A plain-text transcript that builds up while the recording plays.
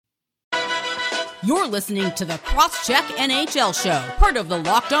You're listening to the Crosscheck NHL Show, part of the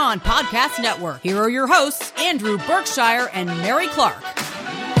Locked On Podcast Network. Here are your hosts, Andrew Berkshire and Mary Clark.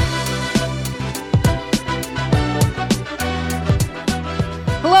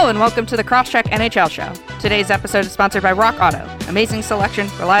 Hello and welcome to the Crosscheck NHL Show. Today's episode is sponsored by Rock Auto. Amazing selection,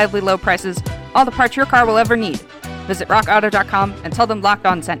 reliably low prices, all the parts your car will ever need. Visit rockauto.com and tell them Locked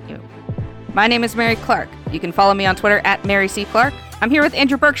On sent you. My name is Mary Clark. You can follow me on Twitter at Mary C. Clark. I'm here with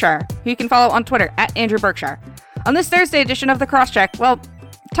Andrew Berkshire, who you can follow on Twitter at Andrew Berkshire. On this Thursday edition of the Crosscheck, well,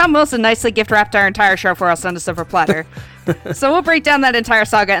 Tom Wilson nicely gift-wrapped our entire show for us on a silver platter. So we'll break down that entire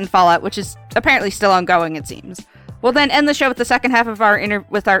saga and fallout, which is apparently still ongoing, it seems. We'll then end the show with the second half of our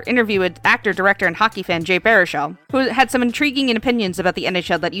interview with actor, director, and hockey fan Jay Baruchel, who had some intriguing opinions about the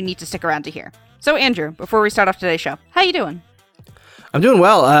NHL that you need to stick around to hear. So Andrew, before we start off today's show, how you doing? I'm doing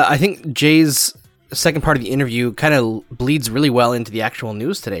well. I think Jay's second part of the interview kind of bleeds really well into the actual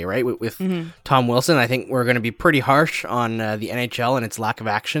news today, right? With Tom Wilson. I think we're going to be pretty harsh on the NHL and its lack of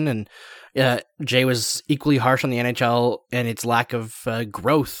action, and Jay was equally harsh on the NHL and its lack of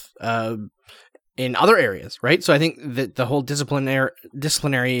growth in other areas, right? So I think that the whole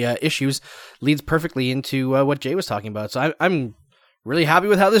disciplinary issues leads perfectly into what Jay was talking about. So I'm really happy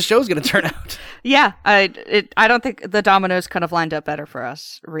with how this show is going to turn out. Yeah, I don't think the dominoes could have lined up better for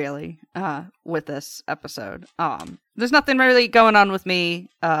us, really, with this episode. There's nothing really going on with me,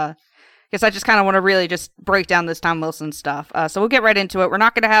 because I just kind of want to really just break down this Tom Wilson stuff. So we'll get right into it. We're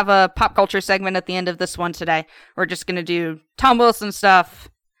not going to have a pop culture segment at the end of this one today. We're just going to do Tom Wilson stuff,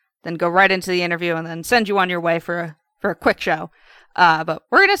 then go right into the interview, and then send you on your way for a quick show. But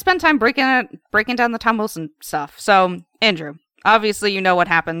we're going to spend time breaking down the Tom Wilson stuff. So, Andrew, obviously, you know what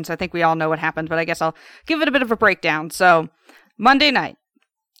happened. I think we all know what happened, but I guess I'll give it a bit of a breakdown. So, Monday night,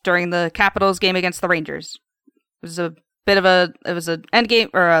 during the Capitals game against the Rangers, it was an end game,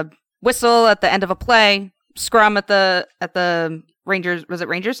 or a whistle at the end of a play, scrum at the Rangers, was it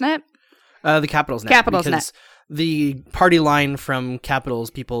Rangers net? The Capitals net. Capitals net. The party line from Capitals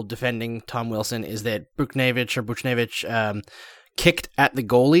people defending Tom Wilson is that Buchnevich kicked at the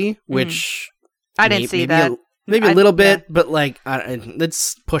goalie, which I didn't see that. Maybe a little bit, but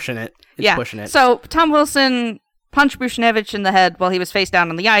it's pushing it. It's pushing it. So Tom Wilson punched Buchnevich in the head while he was face down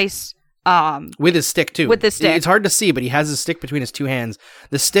on the ice. With his stick, too. With his stick. It's hard to see, but he has his stick between his two hands.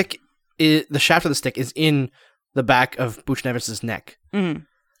 The shaft of the stick is in the back of Buchnevich's neck. Mm-hmm.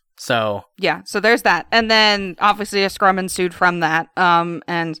 So there's that. And then, obviously, a scrum ensued from that.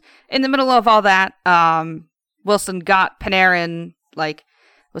 And in the middle of all that, Wilson got Panarin,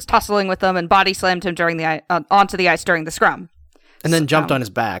 was tussling with him and body slammed him onto the ice during the scrum. And then jumped on his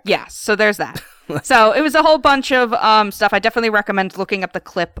back. Yeah, so there's that. So it was a whole bunch of stuff. I definitely recommend looking up the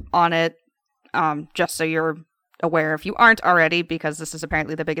clip on it, just so you're aware if you aren't already, because this is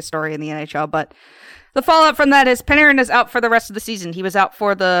apparently the biggest story in the NHL. But the fallout from that is Panarin is out for the rest of the season. He was out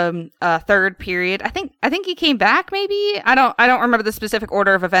for the third period. I think he came back, maybe? I don't remember the specific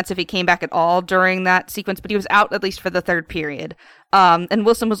order of events if he came back at all during that sequence, but he was out at least for the third period. And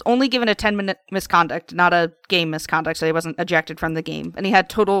Wilson was only given a 10-minute misconduct, not a game misconduct, so he wasn't ejected from the game. And he had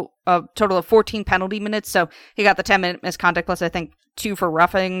total of 14 penalty minutes, so he got the 10-minute misconduct plus, I think, 2 for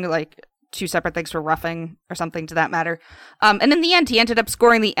roughing, 2 separate things for roughing or something to that matter. And in the end, he ended up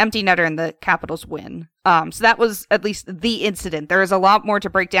scoring the empty netter in the Capitals win. So that was at least the incident. There is a lot more to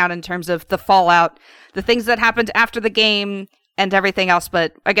break down in terms of the fallout, the things that happened after the game, and everything else.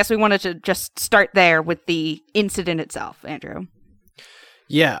 But I guess we wanted to just start there with the incident itself, Andrew.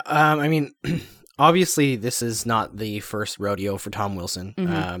 Yeah, obviously this is not the first rodeo for Tom Wilson.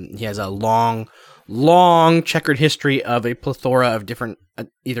 Mm-hmm. He has a long checkered history of a plethora of different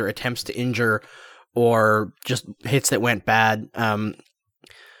either attempts to injure or just hits that went bad. I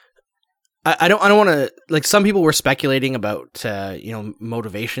don't want to, some people were speculating about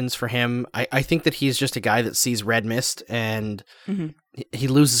motivations for him. I think that he's just a guy that sees red mist and he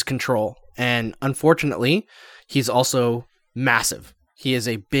loses control. And unfortunately, he's also massive. He is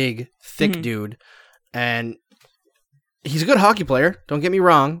a big, thick dude, and he's a good hockey player. Don't get me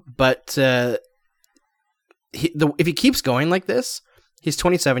wrong, but if he keeps going like this, he's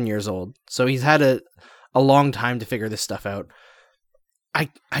 27 years old, so he's had a long time to figure this stuff out. I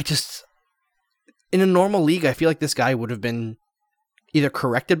just, in a normal league, I feel like this guy would have been either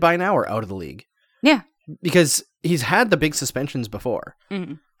corrected by now or out of the league. Yeah, because he's had the big suspensions before.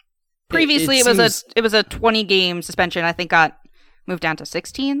 Mm-hmm. Previously, it was a 20-game suspension. I think got moved down to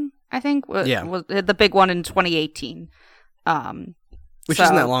 16, I think. Yeah. Was the big one in 2018. Which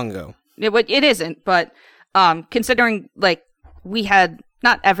isn't that long ago. It isn't, but considering, we had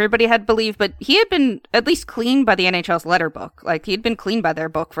not everybody had believed, but he had been at least cleaned by the NHL's letter book. Like, he'd been cleaned by their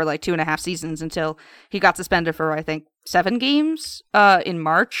book for like 2.5 seasons until he got suspended for, I think, 7 games in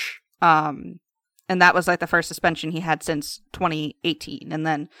March. And that was like the first suspension he had since 2018. And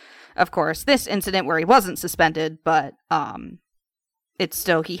then, of course, this incident where he wasn't suspended, but it's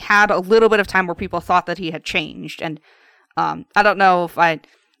still, he had a little bit of time where people thought that he had changed. And I don't know if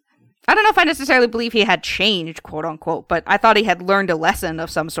I necessarily believe he had changed, quote unquote, but I thought he had learned a lesson of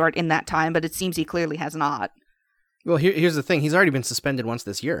some sort in that time, but it seems he clearly has not. Well, here's the thing. He's already been suspended once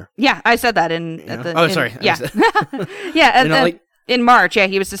this year. Yeah, I said that sorry. Yeah. Yeah, in March,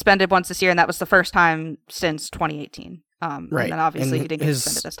 he was suspended once this year, and that was the first time since 2018. Right. And then obviously he didn't get his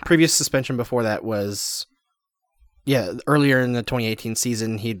suspended this time. Previous suspension before that was, earlier in the 2018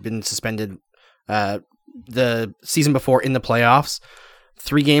 season, he'd been suspended the season before in the playoffs.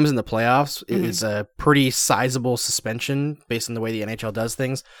 3 games in the playoffs is a pretty sizable suspension based on the way the NHL does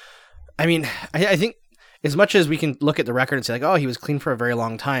things. I mean, I think as much as we can look at the record and say, like, oh, he was clean for a very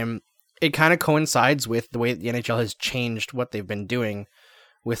long time, it kind of coincides with the way that the NHL has changed what they've been doing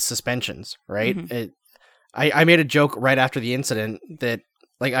with suspensions, right? I made a joke right after the incident that,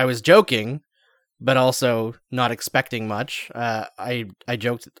 like, I was joking, but also not expecting much. I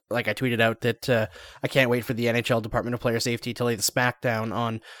joked, like I tweeted out that I can't wait for the NHL Department of Player Safety to lay the smackdown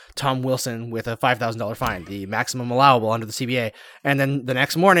on Tom Wilson with a $5,000 fine, the maximum allowable under the CBA. And then the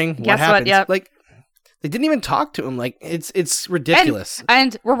next morning, what happens? Yep. Like, they didn't even talk to him. Like, it's ridiculous.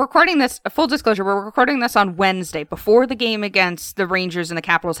 And we're recording this, full disclosure, we're recording this on Wednesday before the game against the Rangers and the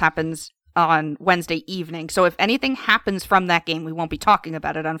Capitals happens on Wednesday evening. So if anything happens from that game, we won't be talking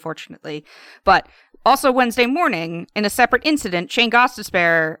about it, unfortunately. But also Wednesday morning, in a separate incident, Shane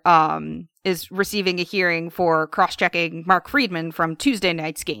Gostisbehere is receiving a hearing for cross-checking Mark Friedman from Tuesday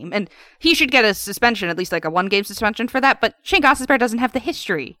night's game. And he should get a suspension, at least like a 1-game suspension for that. But Shane Gostisbehere doesn't have the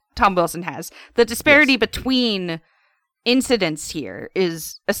history Tom Wilson has. The disparity between incidents here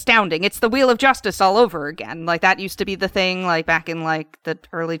is astounding. It's the Wheel of Justice all over again. Like, that used to be the thing, like, back in, like, the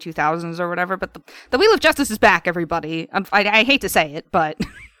early 2000s or whatever. But the Wheel of Justice is back, everybody. I hate to say it, but...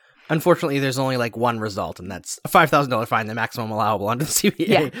 Unfortunately, there's only like one result, and that's a $5,000 fine, the maximum allowable under the CBA.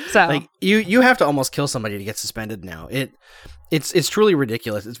 Yeah, so like you have to almost kill somebody to get suspended now. It's truly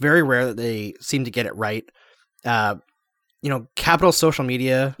ridiculous. It's very rare that they seem to get it right. Capital social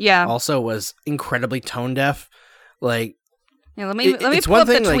media also was incredibly tone deaf. Like, let me pull up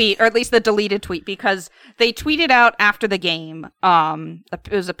the tweet, or at least the deleted tweet, because they tweeted out after the game.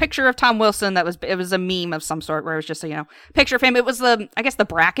 It was a picture of Tom Wilson it was a meme of some sort where it was just a picture of him. It was the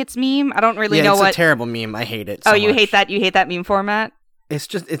brackets meme. I don't really know what. It's a terrible meme. I hate it. So you much. hate that? You hate that meme format?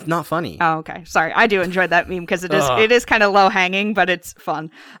 It's not funny. Oh, okay. Sorry. I do enjoy that meme because it is kind of low hanging, but it's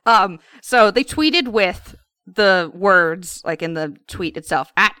fun. So they tweeted with the words, like in the tweet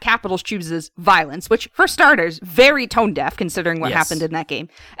itself, at Capitals chooses violence, which for starters, very tone deaf considering what happened in that game.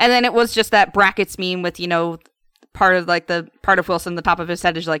 And then it was just that brackets meme with, part of Wilson, the top of his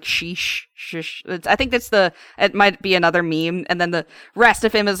head is like sheesh, shish. I think it might be another meme. And then the rest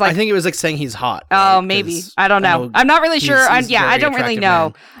of him is like, I think it was like saying he's hot. Oh, maybe. I don't know. I'm not really sure. I don't really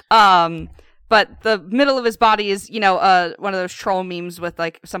know. But the middle of his body is, one of those troll memes with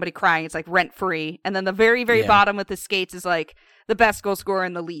like somebody crying. It's like rent free. And then the very, very bottom with his skates is like the best goal scorer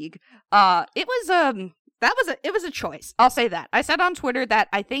in the league. It was a choice. I'll say that. I said on Twitter that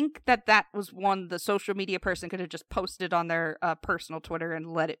I think that was one the social media person could have just posted on their personal Twitter and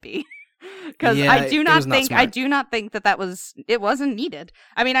let it be. Because I do not think it wasn't needed.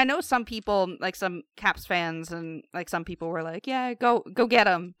 I mean, I know some people, like some Caps fans and like some people were like, yeah, go get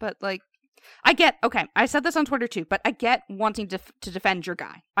him. But like, I said this on Twitter too, but I get wanting to defend your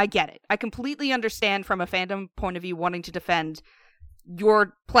guy. I get it. I completely understand from a fandom point of view wanting to defend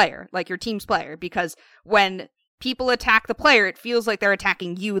your player, like your team's player, because when people attack the player, it feels like they're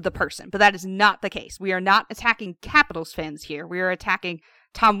attacking you, the person. But that is not the case. We are not attacking Capitals fans here. We are attacking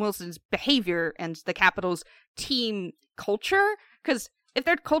Tom Wilson's behavior and the Capitals team culture, because if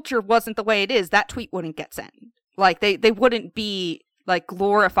their culture wasn't the way it is, that tweet wouldn't get sent. Like, they wouldn't be like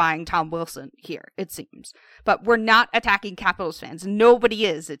glorifying Tom Wilson here, it seems. But we're not attacking Capitals fans. Nobody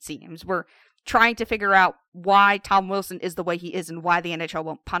is, it seems. We're trying to figure out why Tom Wilson is the way he is and why the NHL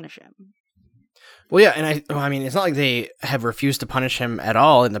won't punish him. Well, yeah, and I mean, it's not like they have refused to punish him at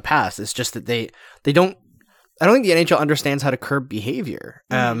all in the past. It's just that they don't. I don't think the NHL understands how to curb behavior.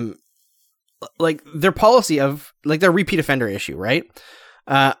 Like their policy of like their repeat offender issue, right?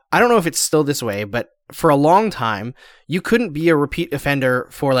 I don't know if it's still this way, but for a long time, you couldn't be a repeat offender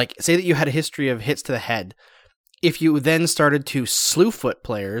for, like, say that you had a history of hits to the head. If you then started to slew foot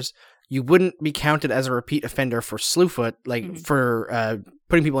players, you wouldn't be counted as a repeat offender for slewfoot, like for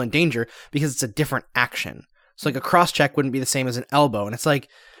putting people in danger, because it's a different action. So like a cross check wouldn't be the same as an elbow. And it's like,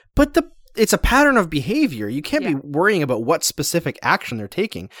 but it's a pattern of behavior. You can't be worrying about what specific action they're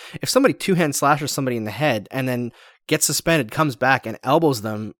taking. If somebody two-hand slashes somebody in the head and then gets suspended, comes back and elbows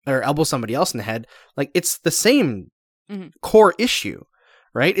them or elbows somebody else in the head, like it's the same core issue,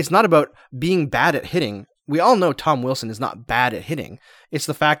 right? It's not about being bad at hitting. We all know Tom Wilson is not bad at hitting. It's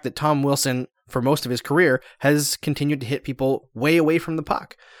the fact that Tom Wilson, for most of his career, has continued to hit people way away from the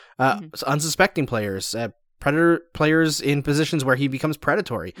puck. Unsuspecting players, predator players in positions where he becomes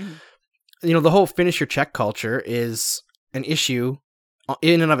predatory. You know, the whole finish your check culture is an issue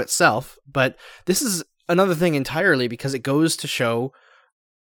in and of itself, but this is another thing entirely because it goes to show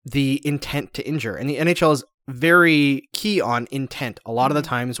the intent to injure. And the NHL is very key on intent a lot of the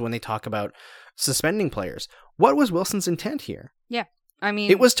times when they talk about suspending players. What was Wilson's intent here? Yeah. I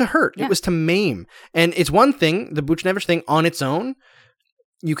mean, it was to hurt. Yeah. It was to maim. And it's one thing, the Buchnevich thing on its own,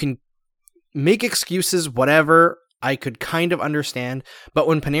 you can make excuses, whatever, I could kind of understand. But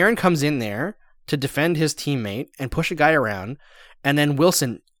when Panarin comes in there to defend his teammate and push a guy around, and then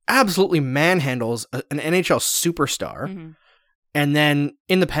Wilson absolutely manhandles an NHL superstar, and then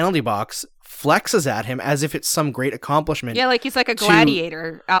in the penalty box flexes at him as if it's some great accomplishment. Yeah, like he's like a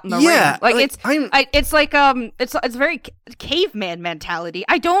gladiator out in the ring. Like it's very caveman mentality.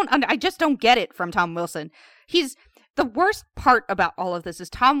 I just don't get it from Tom Wilson. The worst part about all of this is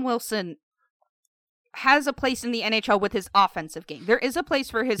Tom Wilson has a place in the NHL with his offensive game. There is a place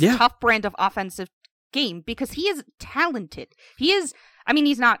for his tough brand of offensive game because he is talented. He's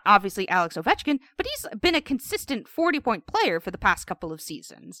not obviously Alex Ovechkin, but he's been a consistent 40-point player for the past couple of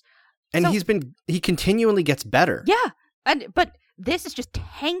seasons. And he continually gets better. Yeah. But this is just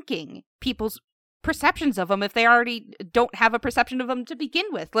tanking people's perceptions of him if they already don't have a perception of him to begin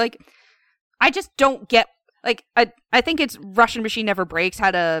with. Like, I just don't get. Like, I think it's Russian Machine Never Breaks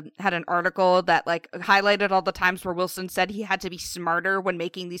had an article that like highlighted all the times where Wilson said he had to be smarter when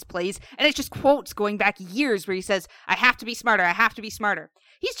making these plays, and it's just quotes going back years where he says, "I have to be smarter. I have to be smarter."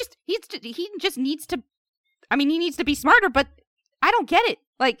 He just needs to. I mean, he needs to be smarter, but I don't get it.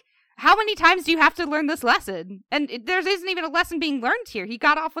 Like, how many times do you have to learn this lesson? And there isn't even a lesson being learned here. He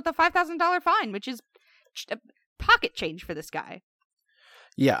got off with a $5,000 fine, which is pocket change for this guy.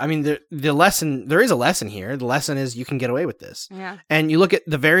 Yeah, I mean, the lesson, there is a lesson here. The lesson is you can get away with this. Yeah. And you look at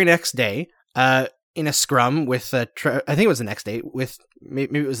the very next day, in a scrum with, I think it was the next day, with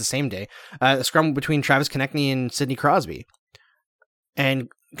maybe it was the same day, a scrum between Travis Konechny and Sidney Crosby. And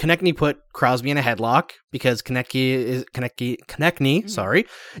Konechny put Crosby in a headlock because Konechny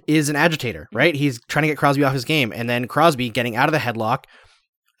is an agitator, right? He's trying to get Crosby off his game. And then Crosby, getting out of the headlock,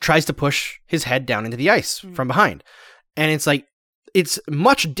 tries to push his head down into the ice from behind. And it's like, it's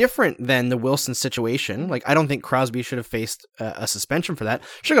much different than the Wilson situation. Like, I don't think Crosby should have faced a suspension for that.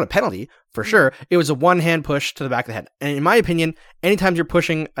 Should have got a penalty, for sure. It was a one-hand push to the back of the head. And in my opinion, anytime you're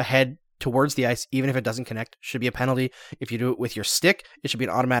pushing a head towards the ice, even if it doesn't connect, should be a penalty. If you do it with your stick, it should be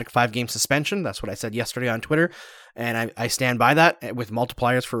an automatic 5-game suspension. That's what I said yesterday on Twitter. And I stand by that with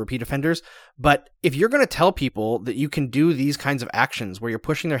multipliers for repeat offenders. But if you're going to tell people that you can do these kinds of actions where you're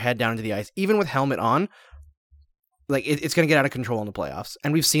pushing their head down into the ice, even with helmet on, like, it's going to get out of control in the playoffs.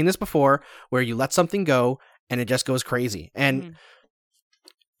 And we've seen this before where you let something go and it just goes crazy. And,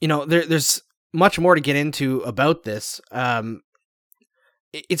 you know, there's much more to get into about this.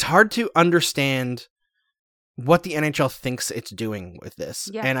 It's hard to understand what the NHL thinks it's doing with this.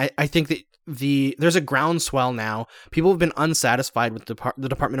 Yeah. And I think that there's a groundswell now. People have been unsatisfied with the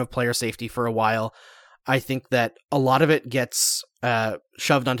Department of Player Safety for a while. I think that a lot of it gets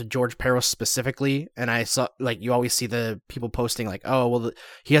shoved onto George Parros specifically, and I saw, like, you always see the people posting like, oh, well,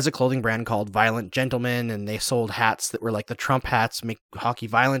 he has a clothing brand called Violent Gentleman, and they sold hats that were like the Trump hats, make hockey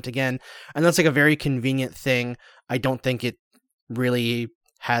violent again, and that's like a very convenient thing. I don't think it really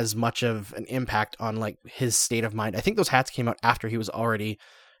has much of an impact on like his state of mind. I think those hats came out after he was already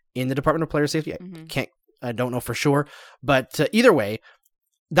in the Department of Player Safety. I don't know for sure, but either way,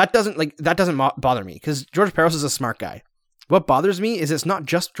 that doesn't bother me because George Parros is a smart guy. What bothers me is it's not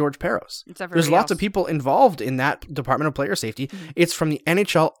just George Parros. There's lots of people involved in that Department of Player Safety. It's from the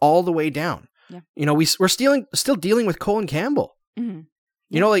NHL all the way down. Yeah. You know, we're still dealing with Colin Campbell. You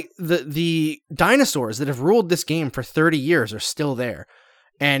know, like the dinosaurs that have ruled this game for 30 years are still there.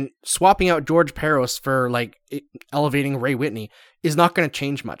 And swapping out George Parros for like elevating Ray Whitney is not going to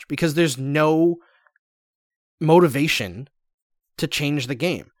change much because there's no motivation to change the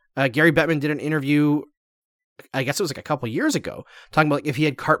game. Gary Bettman did an interview, I guess it was like a couple years ago, talking about like if he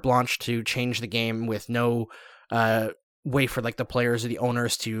had carte blanche to change the game with no way for like the players or the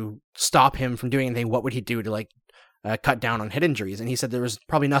owners to stop him from doing anything, what would he do to like cut down on head injuries? And he said there was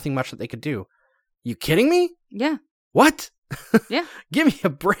probably nothing much that they could do. You kidding me? Yeah. What? Yeah. Give me a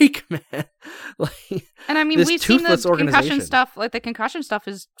break, man. Like, and I mean, we've seen the concussion stuff. Like, the concussion stuff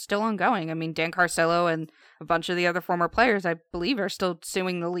is still ongoing. I mean, Dan Carcillo and a bunch of the other former players, I believe, are still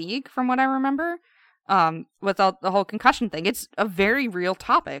suing the league, from what I remember, with the whole concussion thing. It's a very real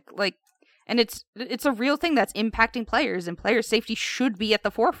topic. Like, and it's a real thing that's impacting players, and player safety should be at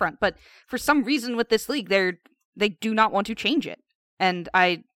the forefront. But for some reason with this league, they do not want to change it. And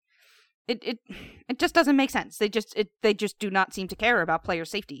it just doesn't make sense. They just do not seem to care about player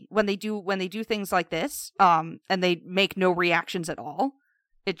safety when they do things like this. And they make no reactions at all.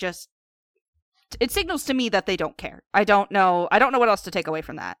 It signals to me that they don't care. I don't know what else to take away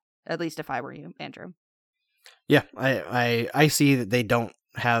from that. At least if I were you, Andrew. Yeah, I see that they don't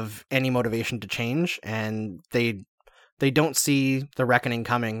have any motivation to change, and they don't see the reckoning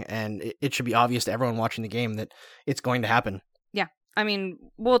coming, and it should be obvious to everyone watching the game that it's going to happen. Yeah. I mean,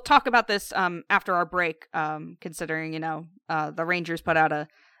 we'll talk about this after our break, considering, the Rangers put out a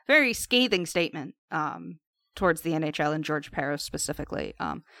very scathing statement towards the NHL and George Parros specifically.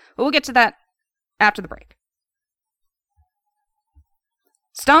 But we'll get to that after the break.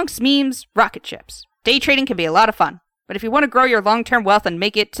 Stonks, memes, rocket ships. Day trading can be a lot of fun, but if you want to grow your long-term wealth and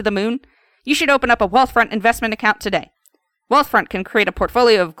make it to the moon, you should open up a Wealthfront investment account today. Wealthfront can create a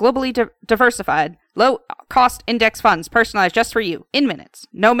portfolio of globally diversified, low-cost index funds personalized just for you in minutes.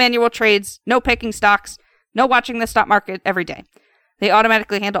 No manual trades, no picking stocks, no watching the stock market every day. They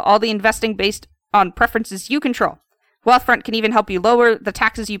automatically handle all the investing based on preferences you control. Wealthfront can even help you lower the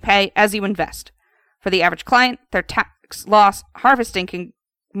taxes you pay as you invest. For the average client, their tax loss harvesting can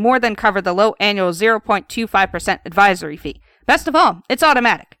more than cover the low annual 0.25% advisory fee. Best of all, it's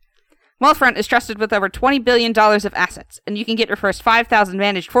automatic. Wealthfront is trusted with over $20 billion of assets, and you can get your first $5,000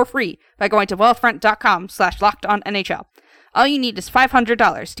 managed for free by going to wealthfront.com/lockedonnhl. All you need is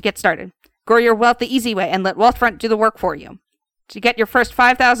 $500 to get started. Grow your wealth the easy way and let Wealthfront do the work for you. To get your first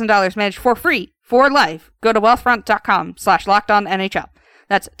 $5,000 managed for free for life, go to wealthfront.com/lockedonnhl.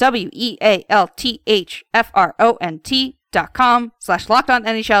 That's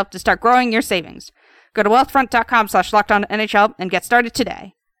wealthfront.com/lockedonnhl to start growing your savings. Go to wealthfront.com/lockedonnhl and get started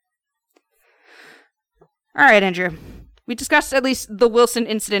today. All right, Andrew. We discussed at least the Wilson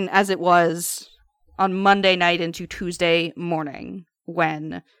incident as it was on Monday night into Tuesday morning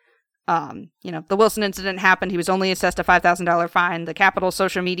when, the Wilson incident happened. He was only assessed a $5,000 fine. The Capitol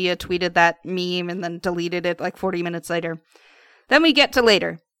social media tweeted that meme and then deleted it like 40 minutes later. Then we get to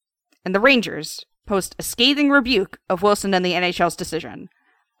later, and the Rangers post a scathing rebuke of Wilson and the NHL's decision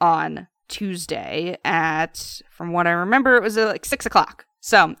on Tuesday at, from what I remember, it was like 6 o'clock.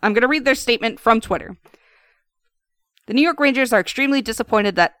 So I'm going to read their statement from Twitter. The New York Rangers are extremely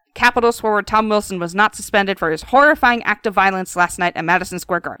disappointed that Capitals forward Tom Wilson was not suspended for his horrifying act of violence last night at Madison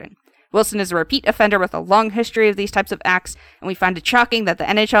Square Garden. Wilson is a repeat offender with a long history of these types of acts, and we find it shocking that the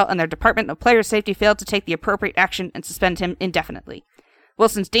NHL and their Department of Player Safety failed to take the appropriate action and suspend him indefinitely.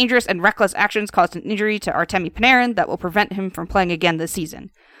 Wilson's dangerous and reckless actions caused an injury to Artemi Panarin that will prevent him from playing again this season.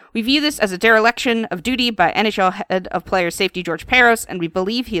 We view this as a dereliction of duty by NHL Head of Player Safety George Parros, and we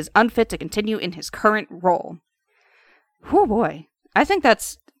believe he is unfit to continue in his current role. Oh boy. I think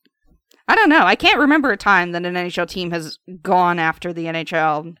that's... I don't know. I can't remember a time that an NHL team has gone after the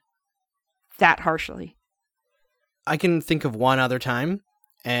NHL that harshly. I can think of one other time,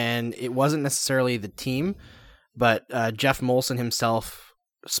 and it wasn't necessarily the team, but Jeff Molson himself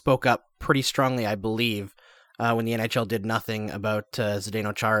spoke up pretty strongly, I believe, when the NHL did nothing about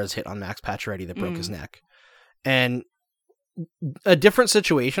Zdeno Chara's hit on Max Pacioretty that broke his neck. And a different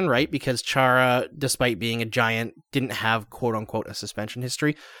situation, right? Because Chara, despite being a giant, didn't have quote-unquote a suspension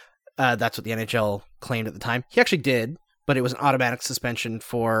history. That's what the NHL claimed at the time. He actually did, but it was an automatic suspension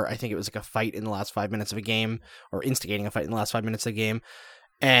for, I think it was like a fight in the last 5 minutes of a game, or instigating a fight in the last 5 minutes of a game.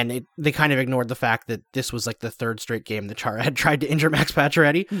 And they kind of ignored the fact that this was like the third straight game that Chara had tried to injure Max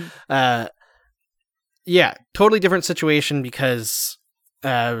Pacioretty. Yeah, totally different situation because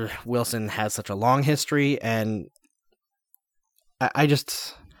Wilson has such a long history, and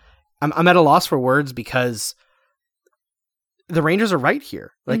I'm at a loss for words because the Rangers are right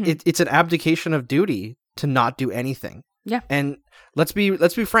here. Like it's an abdication of duty to not do anything. Yeah. And let's be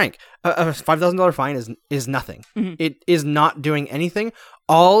frank. A $5,000 fine is nothing. It is not doing anything.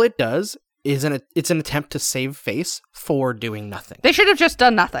 All it does is it's an attempt to save face for doing nothing. They should have just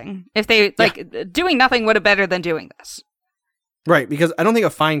done nothing. If they doing nothing would have been better than doing this. Right, because I don't think a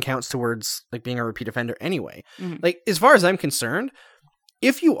fine counts towards like being a repeat offender anyway. Like, as far as I'm concerned,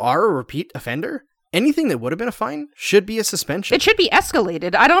 if you are a repeat offender, anything that would have been a fine should be a suspension. It should be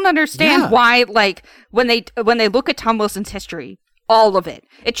escalated. I don't understand why, like, when they look at Tom Wilson's history, all of it,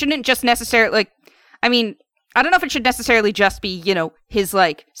 it shouldn't just necessarily, like, I mean, I don't know if it should necessarily just be, you know, his,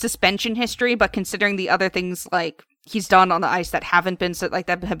 like, suspension history, but considering the other things, like, he's done on the ice that haven't been, like,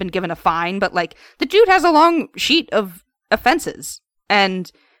 that have been given a fine, but, like, the dude has a long sheet of offenses,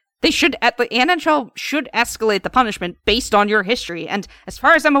 and the NHL should escalate the punishment based on your history, and as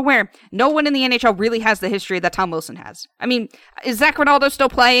far as I'm aware, no one in the NHL really has the history that Tom Wilson has. I mean, is Zach Rinaldo still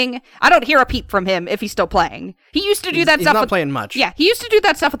playing? I don't hear a peep from him if he's still playing. He used to do that stuff. He's not playing much. Yeah, he used to do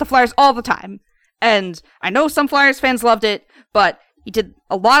that stuff with the Flyers all the time. And I know some Flyers fans loved it, but he did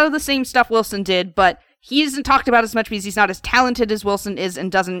a lot of the same stuff Wilson did, but he isn't talked about as much because he's not as talented as Wilson is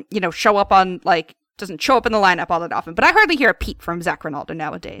and doesn't, you know, show up in the lineup all that often. But I hardly hear a peep from Zach Rinaldo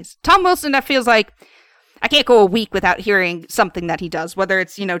nowadays. Tom Wilson, that feels like I can't go a week without hearing something that he does, whether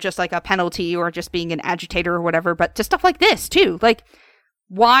it's, you know, just like a penalty or just being an agitator or whatever, but to stuff like this too. Like,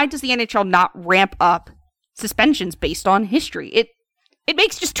 why does the NHL not ramp up suspensions based on history? It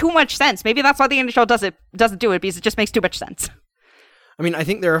makes just too much sense. Maybe that's why the NHL doesn't do it, because it just makes too much sense. I mean, I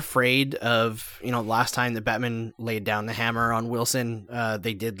think they're afraid of, you know, last time that Bettman laid down the hammer on Wilson,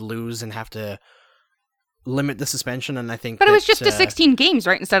 they did lose and have to limit the suspension, and I think But it was just to 16 games,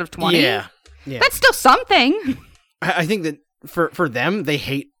 right, instead of 20? Yeah. That's still something. I think that for them, they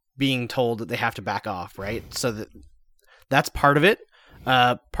hate being told that they have to back off, right? So that's part of it.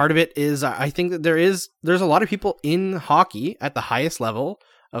 Part of it is, I think that there's a lot of people in hockey at the highest level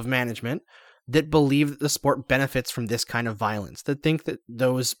of management that believe that the sport benefits from this kind of violence, that think that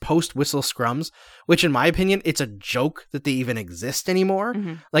those post-whistle scrums, which in my opinion, it's a joke that they even exist anymore.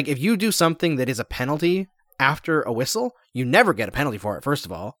 Mm-hmm. Like, if you do something that is a penalty after a whistle, you never get a penalty for it, first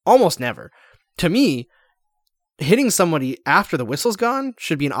of all. Almost never. To me, hitting somebody after the whistle's gone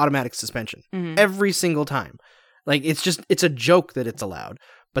should be an automatic suspension. Mm-hmm. Every single time. Like, it's a joke that it's allowed,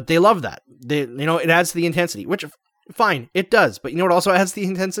 but they love that. It adds to the intensity, which, fine, it does. But you know what also adds to the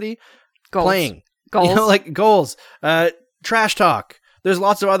intensity? Goals. Playing. Goals. You know, like goals, trash talk. There's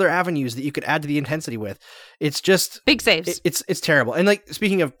lots of other avenues that you could add to the intensity with. It's just big saves. It's terrible. And like,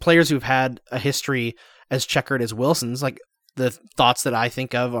 speaking of players who've had a history as checkered as Wilson's, like, the thoughts that I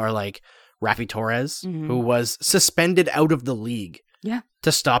think of are like Rafi Torres, mm-hmm. who was suspended out of the league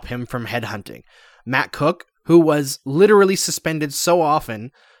to stop him from headhunting. Matt Cook, who was literally suspended so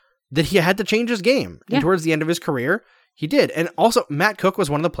often that he had to change his game. Yeah. And towards the end of his career, he did. And also, Matt Cook was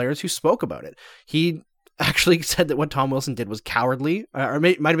one of the players who spoke about it. He actually said that what Tom Wilson did was cowardly, or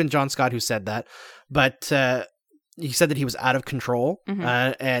it might have been John Scott who said that, but he said that he was out of control,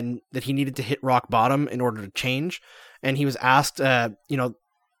 mm-hmm. And that he needed to hit rock bottom in order to change. And he was asked, can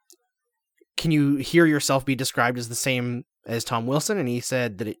you hear yourself be described as the same as Tom Wilson? And he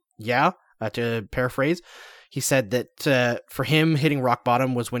said that, to paraphrase, he said that for him, hitting rock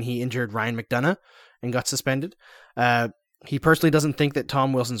bottom was when he injured Ryan McDonough and got suspended. He personally doesn't think that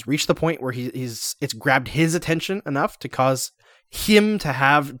Tom Wilson's reached the point where it's grabbed his attention enough to cause him to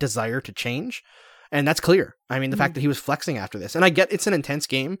have desire to change. And that's clear. I mean, the fact that he was flexing after this. And I get it's an intense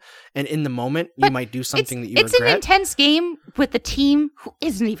game, and in the moment, you might do something that you regret. It's an intense game with the team who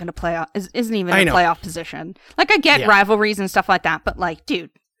isn't even a playoff, isn't even a playoff position. Like, I get rivalries and stuff like that, but like, dude,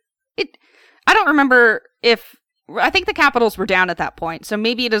 I don't remember I think the Capitals were down at that point, so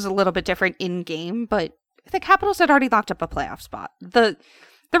maybe it is a little bit different in game, but the Capitals had already locked up a playoff spot. The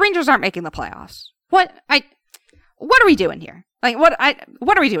Rangers aren't making the playoffs. What are we doing here? Like, what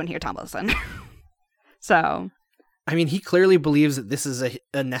are we doing here, Tom Wilson? So, I mean, he clearly believes that this is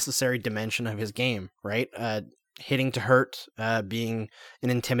a necessary dimension of his game, right? Hitting to hurt, being an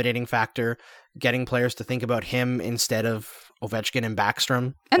intimidating factor, getting players to think about him instead of Ovechkin and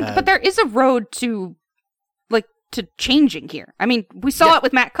Backstrom. But there is a road to changing here. I mean, we saw it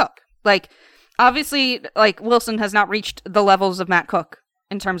with Matt Cook. Like, obviously, like, Wilson has not reached the levels of Matt Cook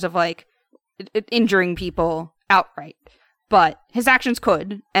in terms of like injuring people outright. But his actions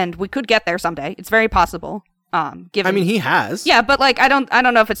could, and we could get there someday. It's very possible. He has. Yeah, but like, I don't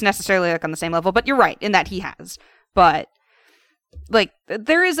know if it's necessarily like on the same level. But you're right in that he has. But like,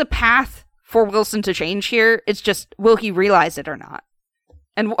 there is a path for Wilson to change here. It's just, will he realize it or not?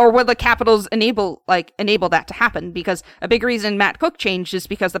 Or will the Capitals enable that to happen? Because a big reason Matt Cook changed is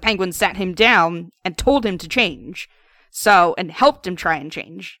because the Penguins sat him down and told him to change. So, and helped him try and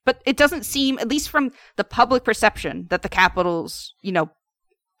change. But it doesn't seem, at least from the public perception, that the Capitals,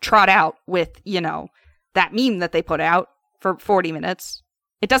 trot out with, that meme that they put out for 40 minutes.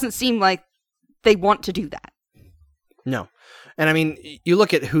 It doesn't seem like they want to do that. No. And I mean, you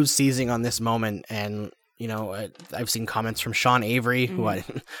look at who's seizing on this moment, and, I've seen comments from Sean Avery, who I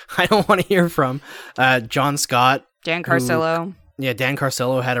don't want to hear from. John Scott. Dan Carcillo. Dan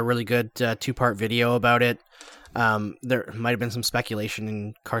Carcillo had a really good 2-part video about it. There might have been some speculation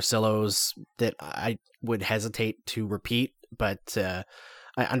in Carcillo's that I would hesitate to repeat, but I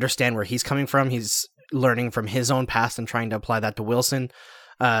understand where he's coming from. He's learning from his own past and trying to apply that to Wilson.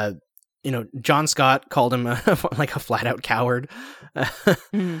 John Scott called him a flat out coward.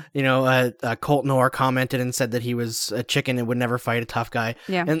 Colton Orr commented and said that he was a chicken and would never fight a tough guy.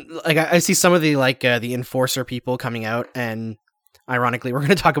 Yeah. And I see some of the the enforcer people coming out, and ironically, we're going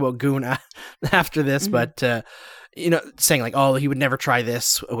to talk about Goon after this, but saying he would never try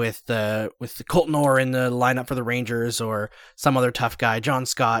this with Colton Orr in the lineup for the Rangers or some other tough guy, John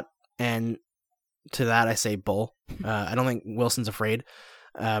Scott. And to that, I say bull. I don't think Wilson's afraid.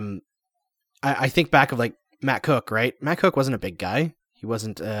 I think back of Matt Cook, right? Matt Cook wasn't a big guy. He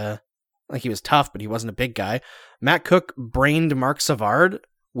wasn't he was tough, but he wasn't a big guy. Matt Cook brained Mark Savard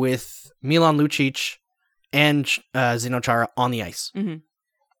with Milan Lucic and Zdeno Chara on the ice.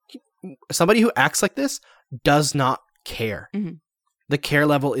 Mm-hmm. Somebody who acts like this does not care. Mm-hmm. The care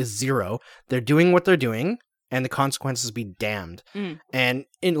level is 0. They're doing what they're doing, and the consequences be damned. Mm. And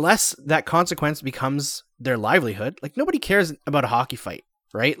unless that consequence becomes their livelihood, nobody cares about a hockey fight,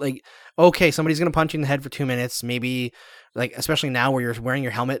 right? Okay, somebody's going to punch you in the head for 2 minutes, maybe, especially now where you're wearing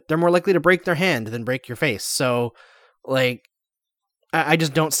your helmet, they're more likely to break their hand than break your face. So, I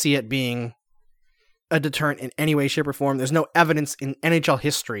just don't see it being a deterrent in any way, shape, or form. There's no evidence in NHL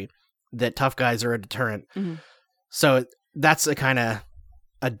history that tough guys are a deterrent. Mm-hmm. So that's a kind of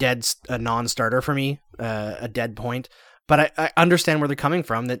a non-starter for me, a dead point. But I understand where they're coming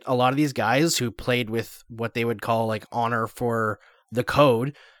from, that a lot of these guys who played with what they would call honor for the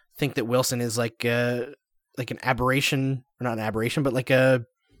code think that Wilson is an aberration, or not an aberration, but an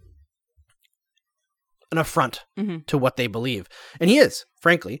affront to what they believe. And he is,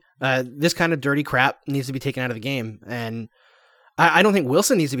 frankly. This kind of dirty crap needs to be taken out of the game. And I don't think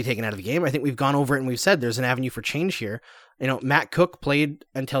Wilson needs to be taken out of the game. I think we've gone over it and we've said there's an avenue for change here. Matt Cook played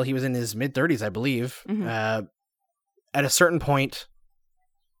until he was in his mid-30s, I believe. Mm-hmm. At a certain point,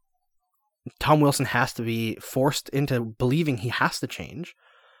 Tom Wilson has to be forced into believing he has to change.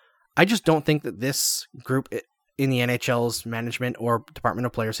 I just don't think that this group in the NHL's management or Department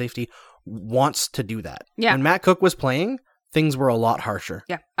of Player Safety wants to do that. Yeah. When Matt Cook was playing, things were a lot harsher.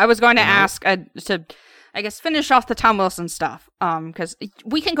 Yeah. I was going to ask to, I guess, finish off the Tom Wilson stuff, because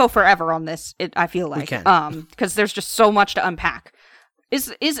we can go forever on this, I feel like. We can. Because there's just so much to unpack.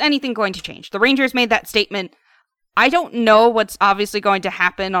 Is anything going to change? The Rangers made that statement. I don't know what's obviously going to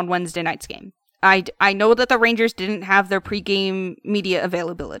happen on Wednesday night's game. I know that the Rangers didn't have their pregame media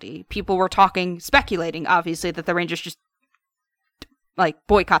availability. People were speculating, obviously, that the Rangers just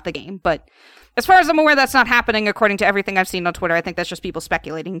boycott the game. But as far as I'm aware, that's not happening according to everything I've seen on Twitter. I think that's just people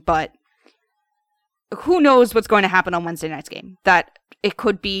speculating. But who knows what's going to happen on Wednesday night's game? That it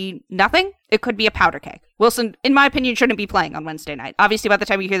could be nothing. It could be a powder keg. Wilson, in my opinion, shouldn't be playing on Wednesday night. Obviously, by the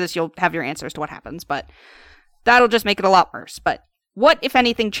time you hear this, you'll have your answers to what happens. But that'll just make it a lot worse. But what, if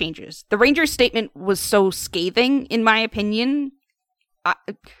anything, changes? The Rangers' statement was so scathing, in my opinion.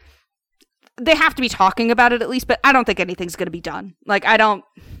 They have to be talking about it at least, but I don't think anything's going to be done. I don't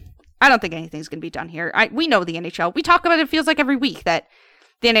think anything's going to be done here. We know the NHL. We talk about it feels like every week that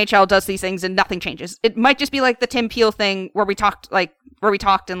the NHL does these things and nothing changes. It might just be like the Tim Peel thing where we talked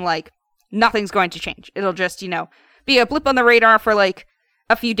and nothing's going to change. It'll just, be a blip on the radar for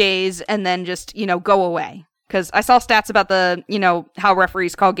a few days and then just, go away. Because I saw stats about the, how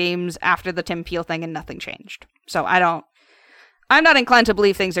referees call games after the Tim Peel thing and nothing changed. So I'm not inclined to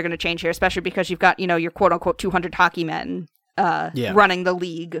believe things are going to change here, especially because you've got, your quote unquote 200 hockey men running the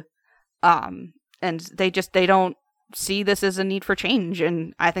league. And they don't see this as a need for change.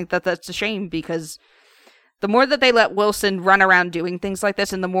 And I think that that's a shame, because the more that they let Wilson run around doing things like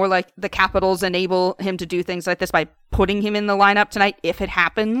this, and the more the Capitals enable him to do things like this by putting him in the lineup tonight, if it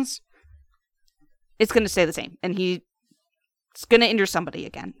happens, it's going to stay the same. And he's going to injure somebody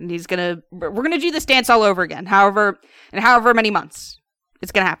again. And we're going to do this dance all over again. However many months,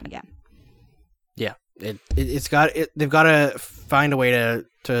 it's going to happen again. Yeah. They've got to find a way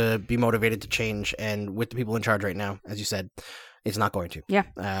to be motivated to change. And with the people in charge right now, as you said, it's not going to. Yeah.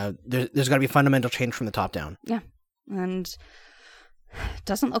 There's got to be fundamental change from the top down. Yeah. And it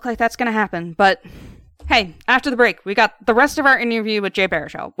doesn't look like that's going to happen. But hey, after the break, we got the rest of our interview with Jay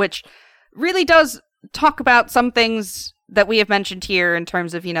Baruchel, which really does talk about some things that we have mentioned here in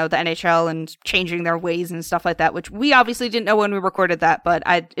terms of, the NHL and changing their ways and stuff like that, which we obviously didn't know when we recorded that, but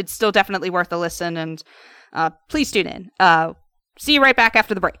it's still definitely worth a listen, and please tune in. See you right back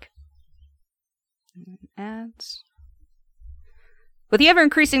after the break. ads. With the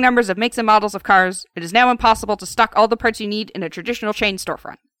ever-increasing numbers of makes and models of cars, it is now impossible to stock all the parts you need in a traditional chain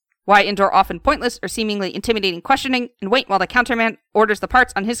storefront. Why endure often pointless or seemingly intimidating questioning and wait while the counterman orders the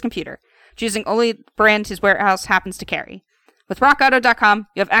parts on his computer, choosing only the brand his warehouse happens to carry? With RockAuto.com,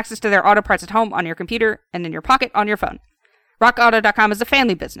 you have access to their auto parts at home on your computer and in your pocket on your phone. RockAuto.com is a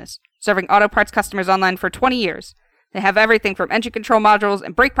family business, serving auto parts customers online for 20 years. They have everything from engine control modules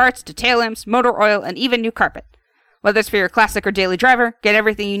and brake parts to tail lamps, motor oil, and even new carpet. Whether it's for your classic or daily driver, get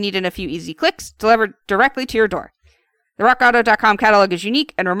everything you need in a few easy clicks, delivered directly to your door. The RockAuto.com catalog is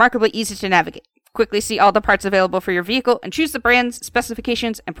unique and remarkably easy to navigate. Quickly see all the parts available for your vehicle and choose the brands,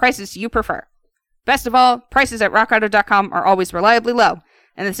 specifications, and prices you prefer. Best of all, prices at RockAuto.com are always reliably low,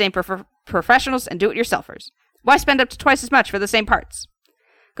 and the same for professionals and do-it-yourselfers. Why spend up to twice as much for the same parts?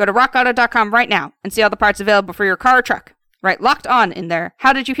 Go to RockAuto.com right now and see all the parts available for your car or truck. Write Locked On in there,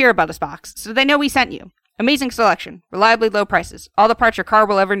 How Did You Hear About Us box, so they know we sent you. Amazing selection, reliably low prices, all the parts your car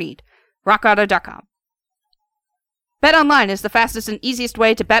will ever need. RockAuto.com. BetOnline is the fastest and easiest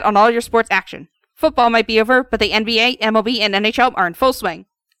way to bet on all your sports action. Football might be over, but the NBA, MLB, and NHL are in full swing.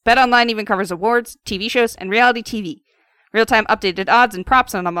 BetOnline even covers awards, TV shows, and reality TV. Real-time updated odds and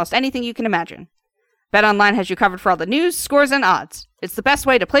props on almost anything you can imagine. BetOnline has you covered for all the news, scores, and odds. It's the best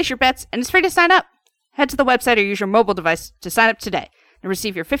way to place your bets, and it's free to sign up. Head to the website or use your mobile device to sign up today and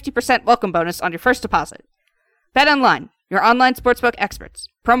receive your 50% welcome bonus on your first deposit. BetOnline, your online sportsbook experts.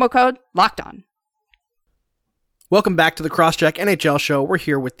 Promo code LOCKEDON. Welcome back to the Crosscheck NHL show. We're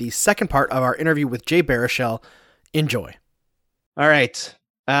here with the second part of our interview with Jay Baruchel. Enjoy. All right.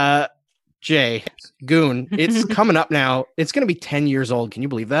 Jay, Goon, it's coming up now. It's going to be 10 years old. Can you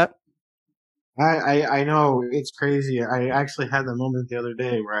believe that? I know, it's crazy. I actually had the moment the other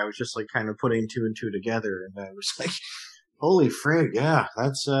day where I was just like kind of putting two and two together, and I was like, holy frig, yeah,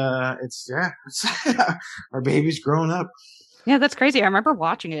 that's our baby's growing up. Yeah, that's crazy. I remember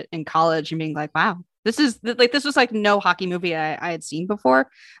watching it in college and being like, wow, this was like no hockey movie I had seen before.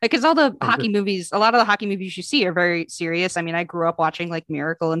 Like, because all the hockey movies, a lot of the hockey movies you see are very serious. I mean, I grew up watching like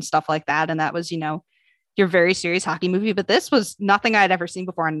Miracle and stuff like that, and that was, your very serious hockey movie, but this was nothing I had ever seen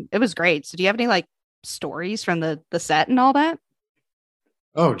before, and it was great. So do you have any like stories from the set and all that?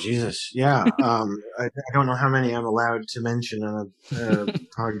 Oh, Jesus. Yeah. I don't know how many I'm allowed to mention on a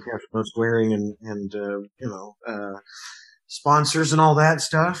podcast about swearing and sponsors and all that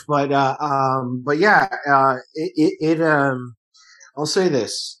stuff. But yeah, I'll say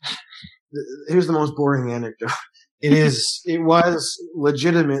this. Here's the most boring anecdote. It was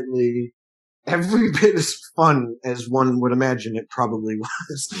legitimately every bit as fun as one would imagine it probably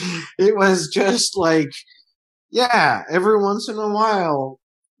was. It was just like, yeah, every once in a while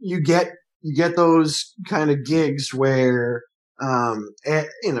you get those kind of gigs where,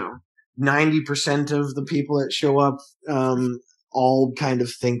 90% of the people that show up, all kind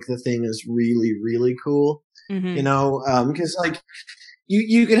of think the thing is really, really cool, because like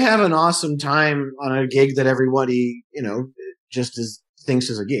you can have an awesome time on a gig that everybody,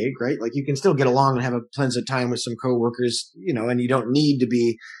 thinks is a gig, right? Like you can still get along and have a pleasant time with some coworkers, and you don't need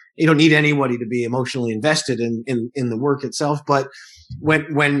anybody to be emotionally invested in the work itself. But when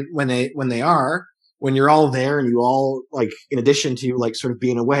you're all there and you all like, in addition to like sort of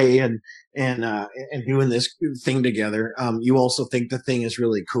being away and doing this thing together, you also think the thing is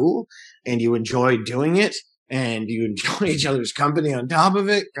really cool and you enjoy doing it and you enjoy each other's company on top of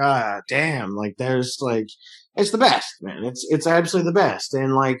it. God damn. Like there's like, it's the best, man. It's absolutely the best.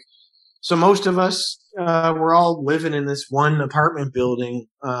 And like, so most of us, we're all living in this one apartment building,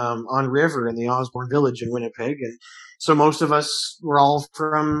 on River in the Osborne Village in Winnipeg. And so most of us were all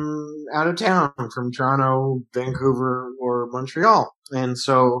from out of town, from Toronto, Vancouver, or Montreal. And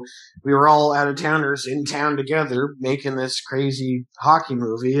so we were all out of towners in town together making this crazy hockey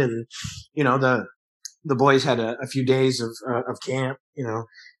movie. And, the boys had a few days of camp,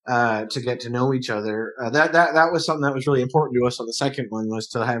 to get to know each other. That was something that was really important to us on the second one, was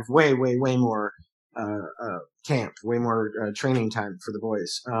to have way more camp, way more training time for the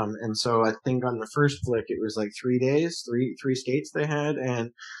boys. And so I think on the first flick it was like 3 days, three skates they had,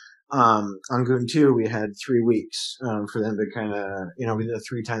 and on Goon 2 we had 3 weeks for them to kind of, we did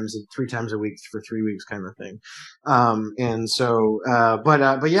three times a week for 3 weeks kind of thing. And so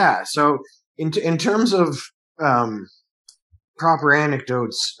but yeah, so in terms of proper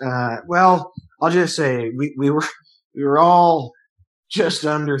anecdotes, well, I'll just say we were all just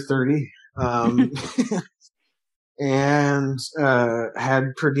under 30, and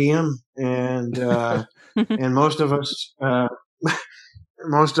had per diem, and most of us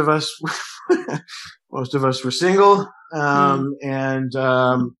were single, and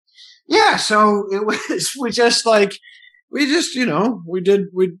yeah, so it was,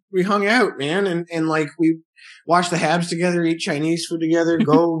 we hung out, man. And like, we watched the Habs together, eat Chinese food together,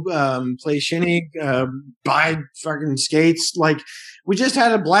 go, play shinny, buy fucking skates. Like, we just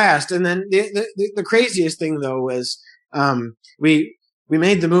had a blast. And then the craziest thing though was, we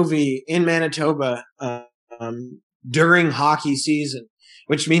made the movie in Manitoba, during hockey season,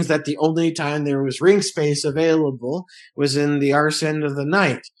 which means that the only time there was rink space available was in the arse end of the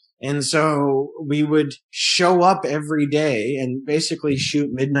night. And so we would show up every day and basically shoot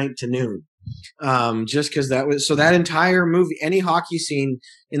midnight to noon. Just because that entire movie, any hockey scene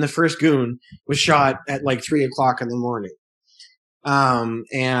in the first Goon was shot at like 3:00 in the morning.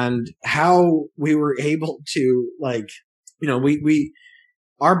 And how we were able to, like,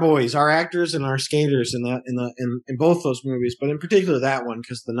 our boys, our actors and our skaters in both those movies, but in particular that one,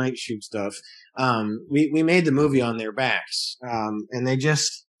 because the night shoot stuff, we made the movie on their backs. And they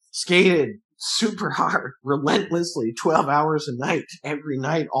just skated super hard, relentlessly, 12 hours a night, every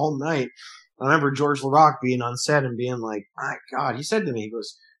night, all night. I remember George LaRock being on set and being like, my God, he said to me, he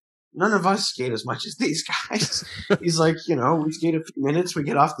goes, none of us skate as much as these guys. He's like, we skate a few minutes, we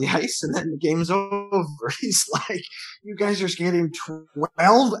get off the ice, and then the game's over. He's like, you guys are skating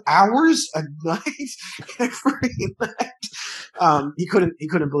 12 hours a night every night. He couldn't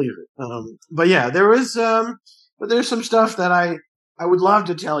believe it. But yeah, there's some stuff that I would love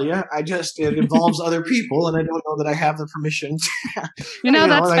to tell you. It involves other people, and I don't know that I have the permission.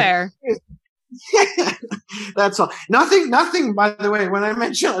 That's fair. Yeah, that's all. Nothing. By the way, when I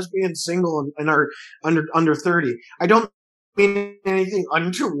mention us being single and are under 30, I don't mean anything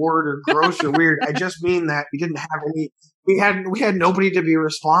untoward or gross or weird. I just mean that we didn't have any. We had nobody to be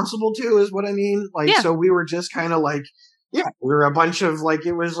responsible to, is what I mean. Like, yeah. So we were just kind of like, yeah, we were a bunch of, like,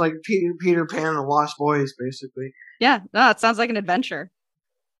 it was like Peter Pan and the Lost Boys, basically. Yeah, no, it sounds like an adventure.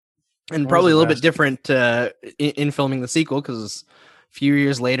 And probably a little bit different in filming the sequel, because few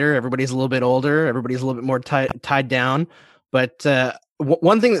years later, everybody's a little bit older, everybody's a little bit more tied down. But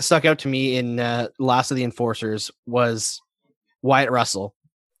one thing that stuck out to me in Last of the Enforcers was Wyatt Russell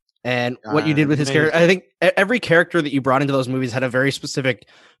and what you did with his character. I think every character that you brought into those movies had a very specific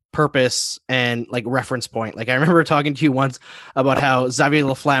purpose and, like, reference point. Like, I remember talking to you once about how Xavier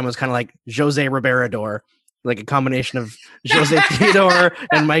Laflamme was kind of like Jose Riberador, like a combination of Jose Theodore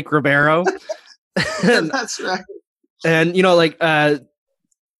and Mike Ribeiro. That's right. And, Liev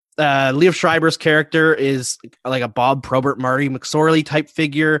Schreiber's character is like a Bob Probert, Marty McSorley type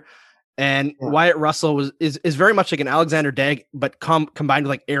figure. And yeah. Wyatt Russell is very much like an Alexander Degg, but combined with,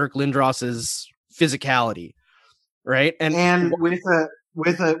 like, Eric Lindros's physicality. Right. And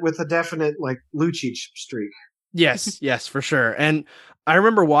with a definite, like, Lucic streak. Yes, for sure. And I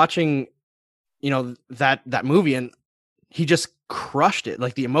remember watching, that movie, and he just crushed it.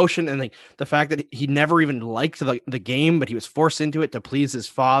 Like, the emotion and, like, the fact that he never even liked the game, but he was forced into it to please his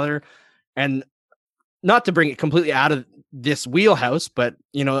father. And not to bring it completely out of this wheelhouse, but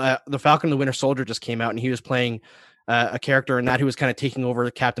The Falcon and the Winter Soldier just came out, and he was playing a character in that who was kind of taking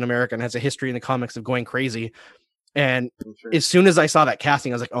over Captain America and has a history in the comics of going crazy. And as soon as I saw that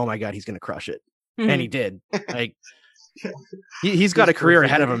casting, I was like, oh my God, he's going to crush it. Mm-hmm. And he did. Like, he's got a career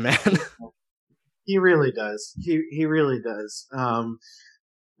ahead of him, man. He really does. He really does.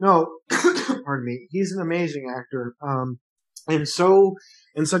 No, pardon me. He's an amazing actor. And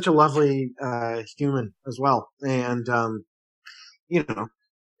such a lovely human as well. And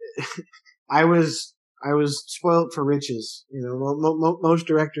I was spoiled for riches. Most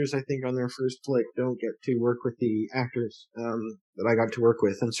directors, I think, on their first flick don't get to work with the actors that I got to work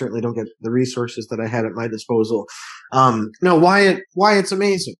with, and certainly don't get the resources that I had at my disposal. No, Wyatt's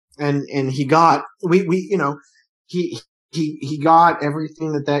amazing, and he got he got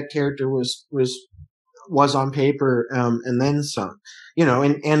everything that character was on paper, and then some.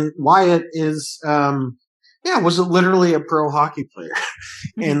 And Wyatt is was literally a pro hockey player,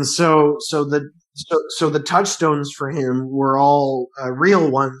 and so the touchstones for him were all real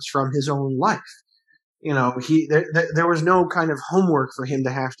ones from his own life. There was no kind of homework for him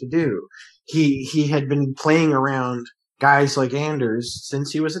to have to do. He had been playing around guys like Anders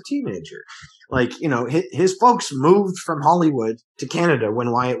since he was a teenager. Like, his folks moved from Hollywood to Canada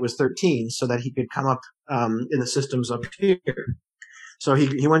when Wyatt was 13 so that he could come up in the systems up here. So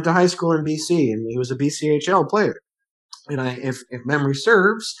he went to high school in BC, and he was a BCHL player. And if memory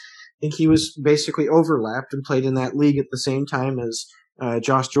serves, I think he was basically overlapped and played in that league at the same time as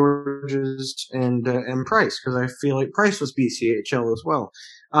Josh Georges and Price, because I feel like Price was BCHL as well,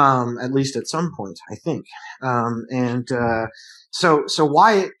 at least at some point, I think. So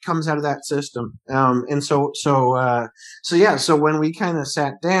Wyatt comes out of that system, so when we kind of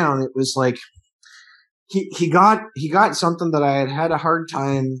sat down, it was like he got something that I had a hard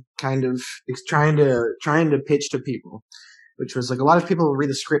time kind of trying to pitch to people, which was like a lot of people will read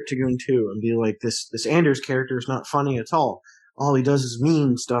the script to Goon 2 and be like, this Anders character is not funny at all. All he does is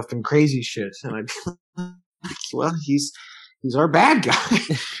mean stuff and crazy shit. And I'd be like, well, he's our bad guy.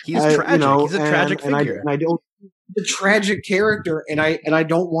 He's tragic. He's a tragic figure. And I don't the tragic character, and I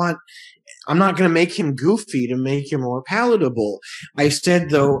don't want. I'm not going to make him goofy to make him more palatable. I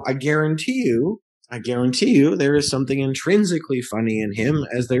said though, I guarantee you, there is something intrinsically funny in him,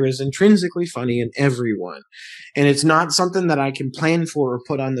 as there is intrinsically funny in everyone. And it's not something that I can plan for or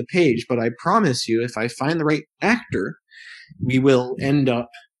put on the page, but I promise you, if I find the right actor, we will end up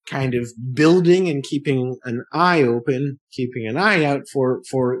kind of building and keeping an eye open, keeping an eye out for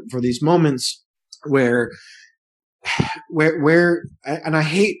these moments where, and I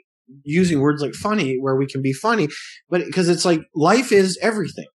hate using words like funny, where we can be funny, but because it's like life is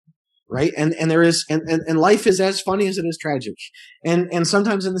everything. Right. And there is, and life is as funny as it is tragic. And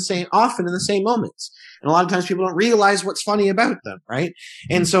sometimes often in the same moments. And a lot of times people don't realize what's funny about them. Right.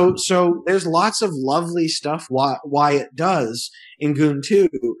 And so there's lots of lovely stuff Wyatt does in Goon 2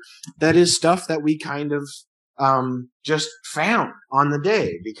 that is stuff that we kind of, just found on the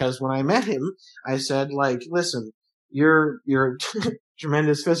day. Because when I met him, I said, like, listen, you're a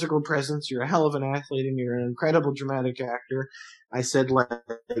tremendous physical presence. You're a hell of an athlete, and you're an incredible dramatic actor. I said, like,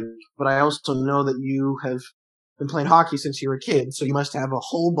 but I also know that you have been playing hockey since you were a kid, so you must have a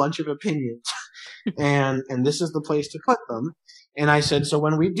whole bunch of opinions, and this is the place to put them. And I said, so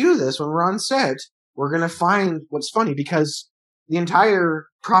when we do this, when we're on set, we're going to find what's funny, because the entire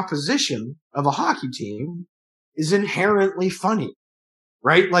proposition of a hockey team is inherently funny,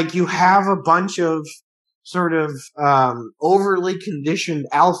 right? Like, you have a bunch of sort of overly conditioned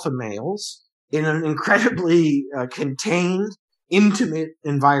alpha males in an incredibly contained, intimate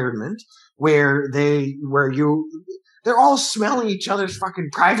environment where they're all smelling each other's fucking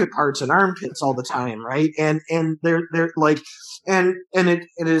private parts and armpits all the time, right? And they're like, and it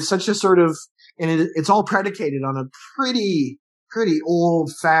is such a sort of, and it's all predicated on a pretty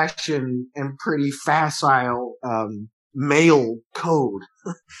old fashioned and pretty facile male code.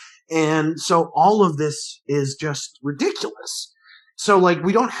 And so all of this is just ridiculous. So, like,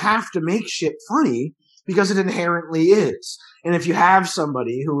 we don't have to make shit funny because it inherently is. And if you have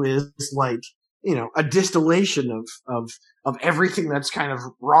somebody who is, like, you know, a distillation of everything that's kind of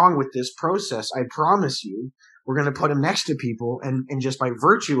wrong with this process, I promise you, we're going to put him next to people. And just by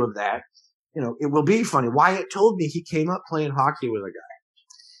virtue of that, you know, it will be funny. Wyatt told me he came up playing hockey with a guy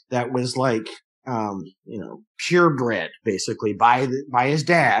that was like, you know, purebred basically by his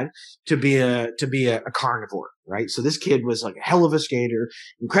dad to be a carnivore, right? So this kid was like a hell of a skater,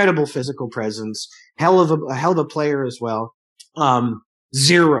 incredible physical presence, hell of a player as well.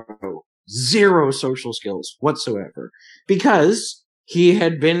 Zero social skills whatsoever, because he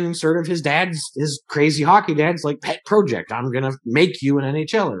had been sort of his crazy hockey dad's like pet project. I'm going to make you an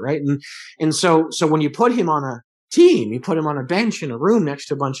NHLer, right? And so when you put him on a team, you put him on a bench in a room next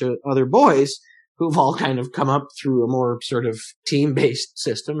to a bunch of other boys who've all kind of come up through a more sort of team-based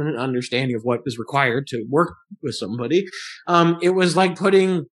system and an understanding of what is required to work with somebody. It was like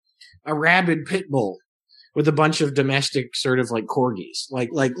putting a rabid pit bull with a bunch of domestic sort of like corgis,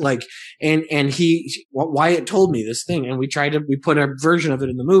 and Wyatt told me this thing, and we put a version of it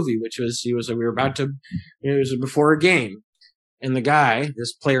in the movie, which was, we were about to, it was before a game, and the guy,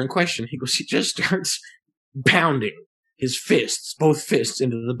 this player in question, he just starts pounding his both fists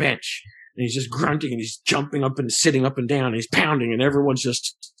into the bench. And he's just grunting and he's jumping up and sitting up and down. And he's pounding and everyone's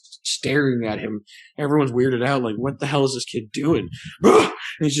just staring at him. Everyone's weirded out. Like, what the hell is this kid doing? And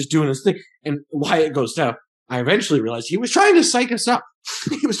he's just doing his thing. And Wyatt goes down. I eventually realized he was trying to psych us up.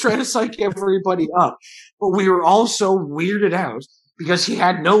 He was trying to psych everybody up. But we were all so weirded out because he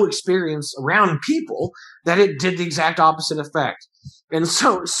had no experience around people that it did the exact opposite effect. And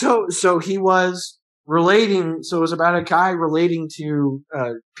so he was relating. So it was about a guy relating to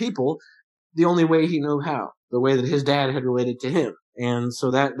people the only way he knew how, the way that his dad had related to him. And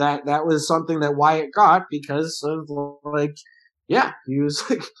so that was something that Wyatt got because of, like, yeah, he was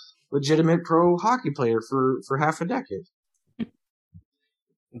like legitimate pro hockey player for half a decade.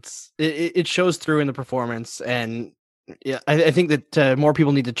 It shows through in the performance, and yeah, I think that more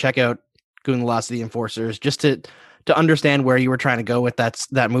people need to check out Goon: The Lost of the Enforcers just to understand where you were trying to go with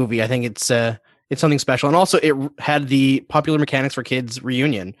that movie. I think it's it's something special. And also it had the Popular Mechanics for Kids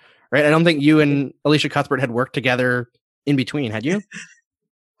reunion, right? I don't think you and Alicia Cuthbert had worked together in between, had you?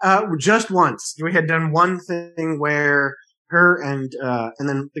 Just once. We had done one thing where her and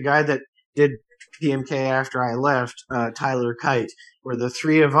then the guy that did PMK after I left, Tyler Kite, where the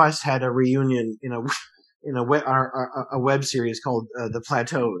three of us had a reunion in a web series called The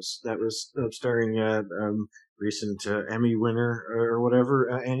Plateaus that was starring recent Emmy winner or whatever,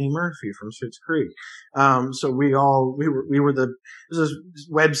 Annie Murphy from Schitt's Creek. So we were it was a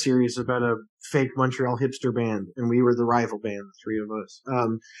web series about a fake Montreal hipster band, and we were the rival band, the three of us.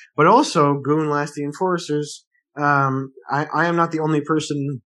 But also Goon Last the Enforcers. I am not the only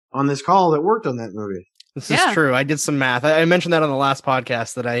person on this call that worked on that movie. This is true. I did some math. I mentioned that on the last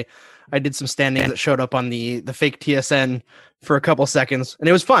podcast that I did some standings that showed up on the fake TSN for a couple seconds, and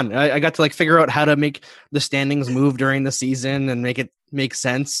it was fun. I got to figure out how to make the standings move during the season and make it make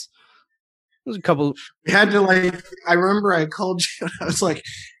sense. There's a couple. We had to I remember I called you and I was like,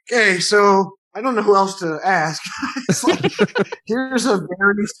 okay, so I don't know who else to ask. It's here's a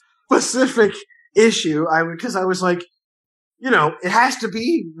very specific issue. Because I was like, it has to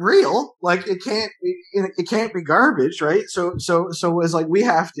be real. It can't be garbage, right? So it was we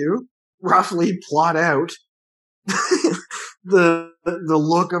have to roughly plot out the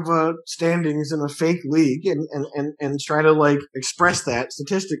look of a standings in a fake league and try to express that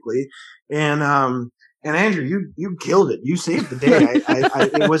statistically. And Andrew, you killed it. You saved the day.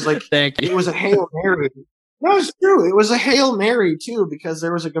 It was Thank you. It was a Hail Mary. No, it's true. It was a Hail Mary too, because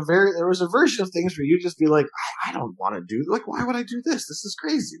there was there was a version of things where you just be like, I don't want to do, why would I do this? This is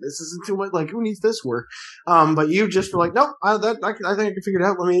crazy. This isn't too much. Who needs this work? But you just were like, nope, I think I can figure it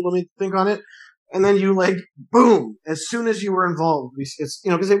out. Let me think on it. And then you boom, as soon as you were involved, because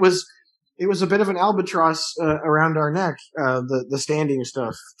it was a bit of an albatross around our neck, the standing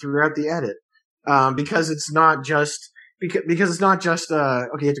stuff throughout the edit, because it's not just. Because it's not just,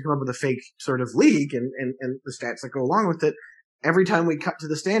 okay, you have to come up with a fake sort of league and the stats that go along with it. Every time we cut to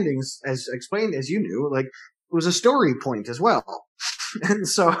the standings, as explained, as you knew, it was a story point as well. and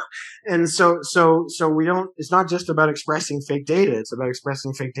so we don't, it's not just about expressing fake data. It's about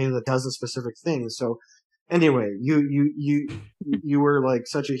expressing fake data that does a specific thing. So anyway, you were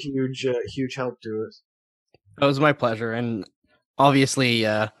such a huge help to us. It was my pleasure. And obviously,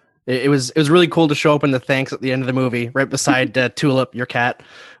 it was really cool to show up in the thanks at the end of the movie, right beside Tulip, your cat.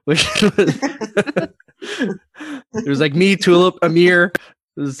 Which it was me, Tulip, Amir.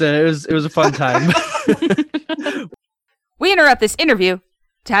 It was a fun time. We interrupt this interview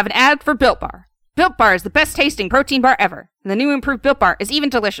to have an ad for Built Bar. Built Bar is the best tasting protein bar ever, and the new improved Built Bar is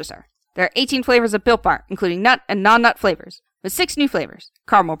even deliciouser. There are 18 flavors of Built Bar, including nut and non-nut flavors, with 6 new flavors: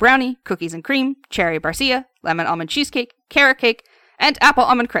 caramel brownie, cookies and cream, cherry barcia, lemon almond cheesecake, carrot cake, and apple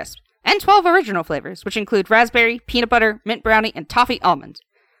almond crisp, and 12 original flavors, which include raspberry, peanut butter, mint brownie, and toffee almond.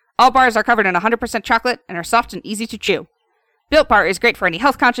 All bars are covered in 100% chocolate and are soft and easy to chew. Built Bar is great for any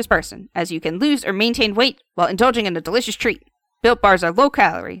health-conscious person, as you can lose or maintain weight while indulging in a delicious treat. Built Bars are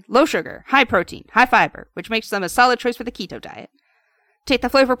low-calorie, low-sugar, high-protein, high-fiber, which makes them a solid choice for the keto diet. Take the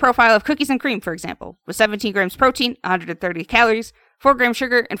flavor profile of cookies and cream, for example, with 17 grams protein, 130 calories, 4 grams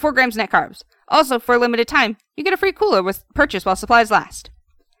sugar, and 4 grams net carbs. Also, for a limited time, you get a free cooler with purchase while supplies last.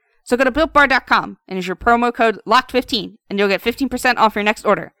 So go to BuiltBar.com and use your promo code LOCKED15, and you'll get 15% off your next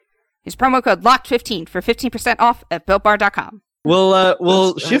order. Use promo code LOCKED15 for 15% off at BuiltBar.com.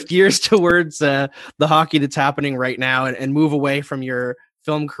 We'll shift gears towards the hockey that's happening right now and move away from your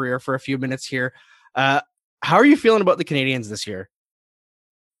film career for a few minutes here. How are you feeling about the Canadians this year?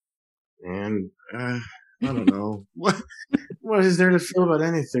 And I don't know what is there to feel about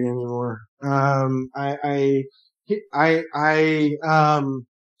anything anymore.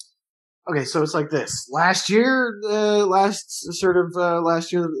 Okay, so it's this. Last year,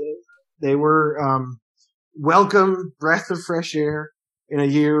 they were welcome breath of fresh air in a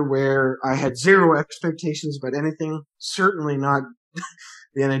year where I had zero expectations about anything. Certainly not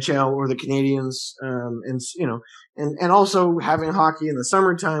the NHL or the Canadians, and also having hockey in the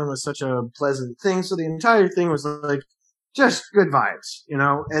summertime was such a pleasant thing. So the entire thing was just good vibes,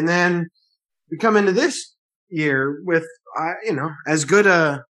 And then we come into this year with, as good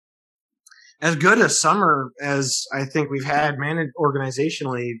a summer as I think we've had managed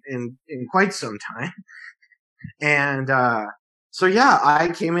organizationally in quite some time. And, so yeah, I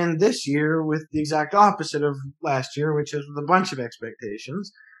came in this year with the exact opposite of last year, which is with a bunch of expectations.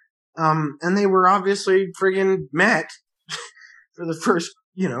 And they were obviously friggin' met for the first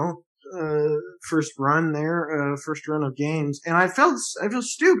run of games. And I feel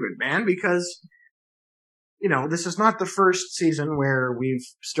stupid, man, because, this is not the first season where we've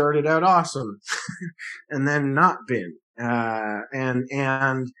started out awesome and then not been.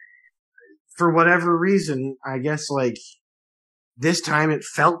 And for whatever reason, I guess like this time it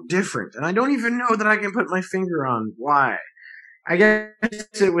felt different. And I don't even know that I can put my finger on why. I guess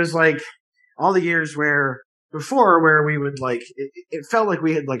it was like all the years where we would like, it felt like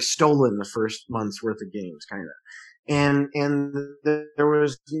we had like stolen the first month's worth of games, kind of. And there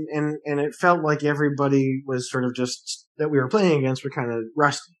was, and it felt like everybody was sort of just, that we were playing against were kind of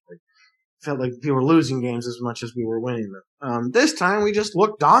rusty. Like, it felt like we were losing games as much as we were winning them. This time we just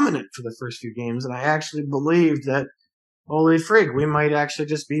looked dominant for the first few games, and I actually believed that, holy frig, we might actually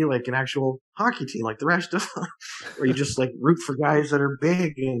just be like an actual hockey team like the rest of them, where you just like root for guys that are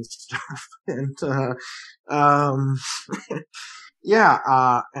big and stuff. And,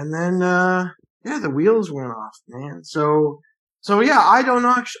 and then, yeah, the wheels went off, man. So yeah, I don't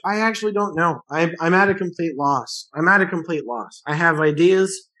know. I actually don't know. I'm at a complete loss. I have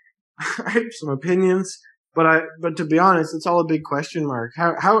ideas. I have some opinions, but to be honest, it's all a big question mark.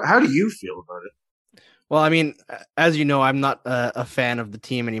 How do you feel about it? Well, I mean, as you know, I'm not a fan of the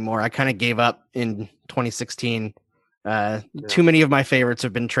team anymore. I kind of gave up in 2016. Too many of my favorites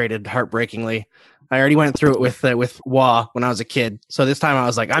have been traded heartbreakingly. I already went through it with Wah when I was a kid. So this time I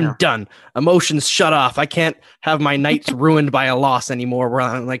was like, I'm done. Emotions shut off. I can't have my nights ruined by a loss anymore where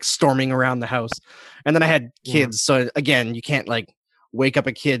I'm like storming around the house. And then I had kids. So again, you can't like wake up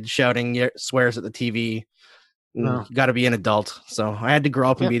a kid shouting swears at the TV. No. You got to be an adult. So I had to grow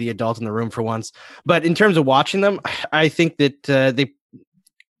up and be the adult in the room for once. But in terms of watching them, I think that they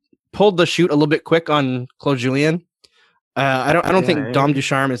pulled the shoot a little bit quick on Claude Julien. I don't think Dom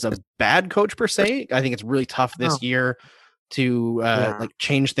Ducharme is a bad coach per se. I think it's really tough this year to like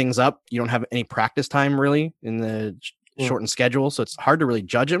change things up. You don't have any practice time really in the shortened schedule, so it's hard to really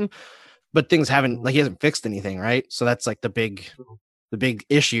judge him. But things he hasn't fixed anything, right? So that's like the big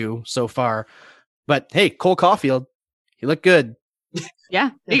issue so far. But hey, Cole Caulfield, he looked good.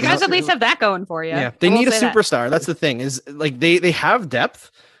 Yeah, you guys at least have that going for you. Yeah, they need a superstar. That's the thing is like they have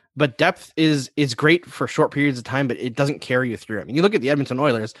depth. But depth is great for short periods of time, but it doesn't carry you through. I mean, you look at the Edmonton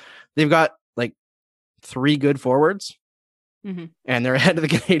Oilers, they've got like 3 good forwards, and they're ahead of the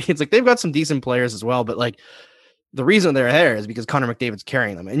Canadiens. Like they've got some decent players as well, but like the reason they're there is because Connor McDavid's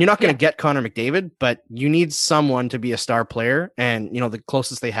carrying them. And you're not going to get Connor McDavid, but you need someone to be a star player. And, the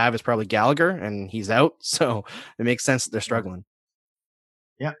closest they have is probably Gallagher, and he's out. So it makes sense that they're struggling.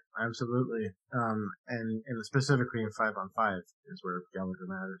 Yeah, absolutely. And specifically in 5-on-5 is where Gallagher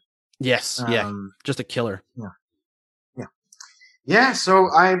matters. Yes. Just a killer. Yeah. So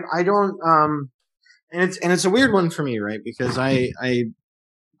I don't, and it's a weird one for me, right? Because I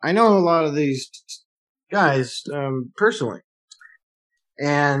know a lot of these guys, personally,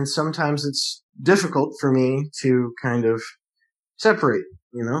 and sometimes it's difficult for me to kind of separate,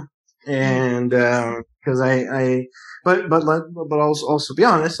 and, cause but also be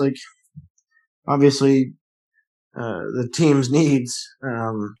honest, like, obviously, the team's needs,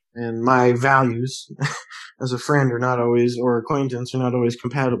 and my values as a friend are not always, or acquaintance are not always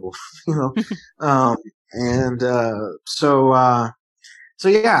compatible, so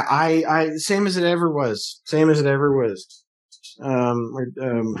yeah, I same as it ever was.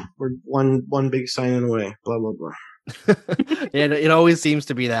 We're one big signing away, blah, blah, blah. It always seems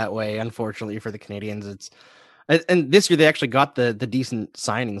to be that way, unfortunately, for the Canadiens. And this year they actually got the decent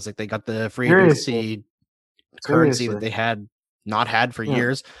signings. Like they got the free agency currency that they had not had for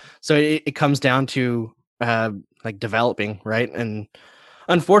years. So it comes down to like developing, right? And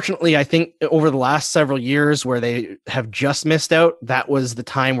unfortunately, I think over the last several years where they have just missed out, that was the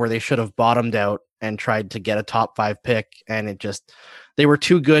time where they should have bottomed out and tried to get a top 5 pick. And they were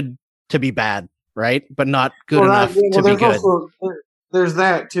too good to be bad, right? But not good enough to be good. There's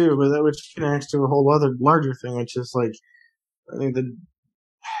that too, but that which connects to a whole other larger thing, which is like, I think the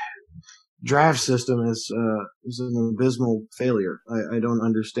draft system is an abysmal failure. I don't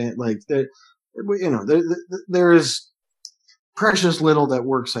understand. Like there is precious little that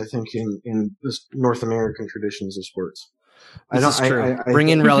works, I think, in this North American traditions of sports. This is true. Bring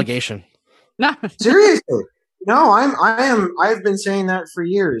in relegation. No, seriously. No, I've been saying that for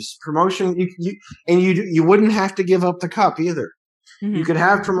years. Promotion, you wouldn't have to give up the cup either. Mm-hmm. You could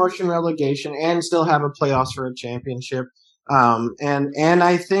have promotion, relegation, and still have a playoffs for a championship. And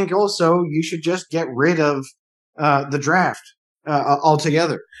I think also you should just get rid of the draft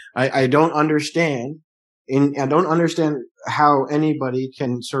altogether. I don't understand. I don't understand how anybody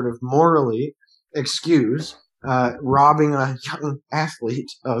can sort of morally excuse robbing a young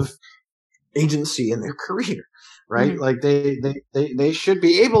athlete of agency in their career, right? Mm-hmm. Like they should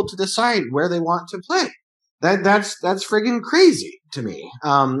be able to decide where they want to play. That's friggin' crazy to me.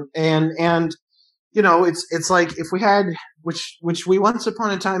 And you know, it's like if we had, which we once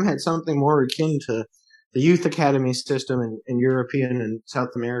upon a time had something more akin to the youth academy system in European and South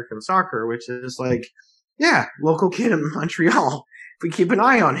American soccer, which is like, yeah, local kid in Montreal. If we keep an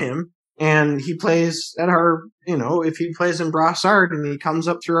eye on him and he plays at our, you know, if he plays in Brassard and he comes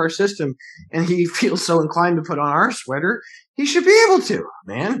up through our system and he feels so inclined to put on our sweater, he should be able to,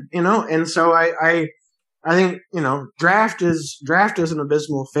 man, you know? And so I think, you know, draft is an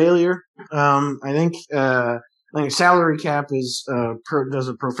abysmal failure. I think salary cap is does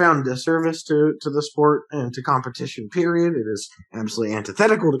a profound disservice to the sport and to competition. Period. It is absolutely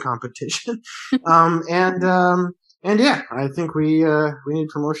antithetical to competition. And yeah, I think we need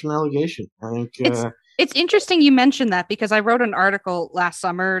promotion relegation. I think it's interesting you mentioned that, because I wrote an article last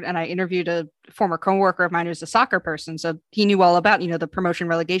summer and I interviewed a former coworker of mine who's a soccer person, so he knew all about, you know, the promotion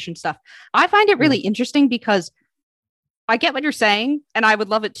relegation stuff. I find it really interesting because I get what you're saying, and I would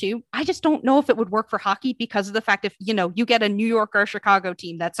love it too. I just don't know if it would work for hockey because of the fact if, you know, you get a New York or Chicago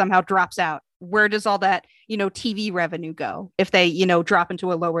team that somehow drops out, where does all that, you know, TV revenue go if they, you know, drop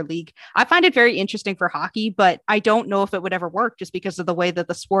into a lower league? I find it very interesting for hockey, but I don't know if it would ever work just because of the way that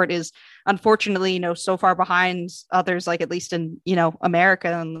the sport is, unfortunately, you know, so far behind others, like at least in, you know,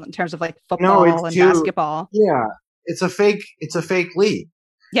 America in terms of like football and basketball. Yeah. It's a fake league.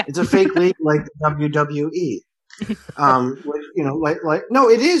 Yeah. It's a fake league like the WWE. You know, like no,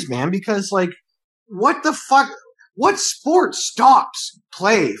 it is, man, because like what the fuck, what sport stops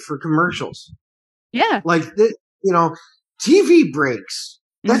play for commercials? Yeah. Like you know, TV breaks.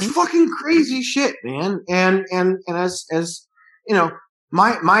 That's fucking crazy shit, man. And as you know,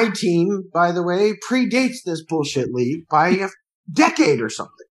 my team, by the way, predates this bullshit league by a decade or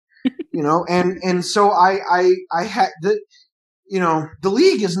something. You know, and so I had the, you know, the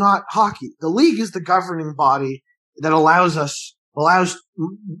league is not hockey. The league is the governing body that allows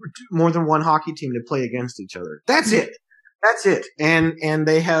more than one hockey team to play against each other. That's it. And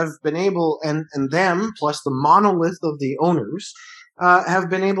they have been able, and them plus the monolith of the owners, have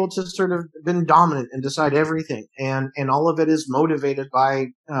been able to sort of been dominant and decide everything. And all of it is motivated by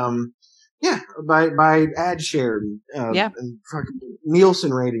ad share and fucking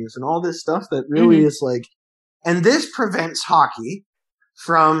Nielsen ratings and all this stuff that really is like, and this prevents hockey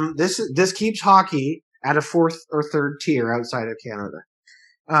from this keeps hockey at a fourth or third tier outside of Canada.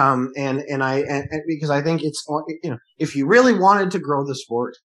 And because I think it's, you know, if you really wanted to grow the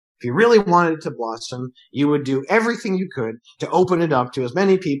sport, if you really wanted it to blossom, you would do everything you could to open it up to as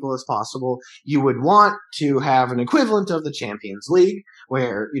many people as possible. You would want to have an equivalent of the Champions League,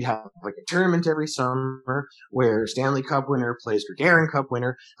 where you'd have like a tournament every summer, where Stanley Cup winner plays Gagarin Cup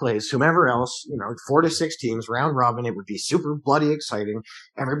winner, plays whomever else, you know, 4 to 6 teams, round robin. It would be super bloody exciting.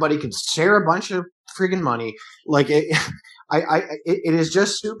 Everybody could share a bunch of friggin' money. Like it is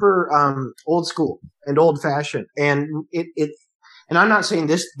just super old school and old fashioned, and and I'm not saying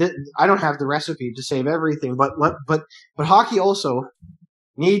this I don't have the recipe to save everything, but hockey also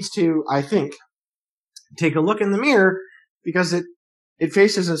needs to, I think, take a look in the mirror, because it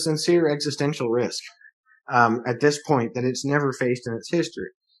faces a sincere existential risk at this point that it's never faced in its history,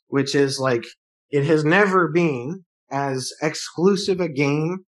 which is like it has never been as exclusive a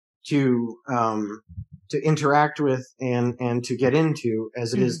game to interact with and to get into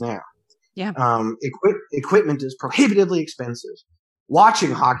as it is now. Yeah. Equipment is prohibitively expensive.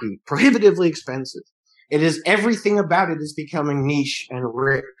 Watching hockey, prohibitively expensive. It is, everything about it is becoming niche and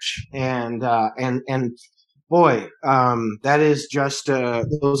rich, and boy, that is just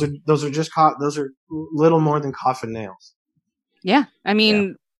those are little more than coffin nails. Yeah, I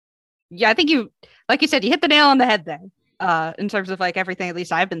mean, yeah, I think you, like you said, you hit the nail on the head there. In terms of like everything, at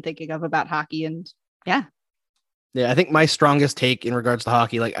least I've been thinking of about hockey, and yeah, I think my strongest take in regards to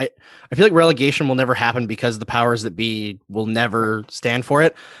hockey, like I feel like relegation will never happen because the powers that be will never stand for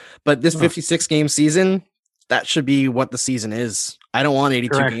it. But this 56 game season, that should be what the season is. I don't want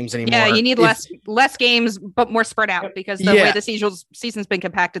 82 games anymore. Yeah, you need less games, but more spread out, because the way the season's been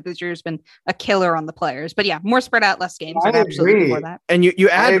compacted this year has been a killer on the players. But yeah, more spread out, less games. I'm absolutely for that. And you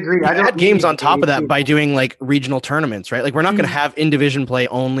add games on top of that by doing like regional tournaments, right? Like we're not going to have in division play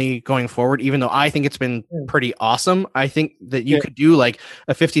only going forward, even though I think it's been pretty awesome. I think that you could do like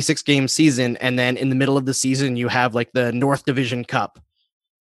a 56 game season, and then in the middle of the season, you have like the North Division Cup.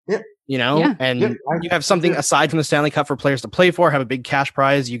 Yeah. You know, and you have something aside from the Stanley Cup for players to play for, have a big cash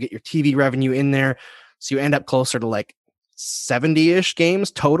prize. You get your TV revenue in there. So you end up closer to like 70-ish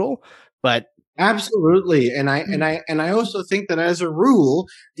games total. But absolutely. And I also think that as a rule,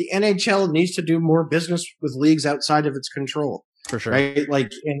 the NHL needs to do more business with leagues outside of its control. For sure. Right.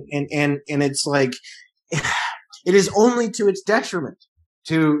 Like, and it's like, it is only to its detriment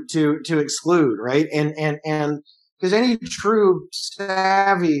to exclude, right? And because any true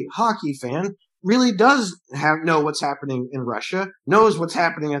savvy hockey fan really does know what's happening in Russia, knows what's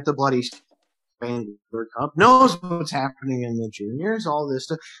happening at the bloody Spangler Cup, knows what's happening in the juniors, all this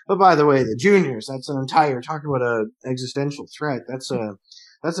stuff. But by the way, the juniors, that's an entire, talk about a existential threat. That's an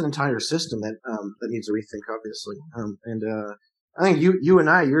entire system that needs a rethink, obviously. I think you and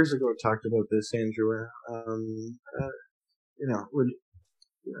I years ago talked about this, Andrew.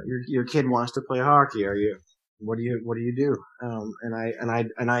 Your kid wants to play hockey. What do you do?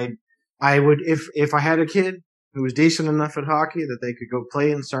 I would, if I had a kid who was decent enough at hockey that they could go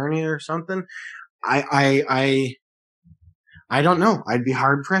play in Sarnia or something, I don't know. I'd be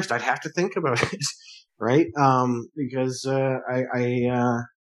hard pressed. I'd have to think about it, right? Because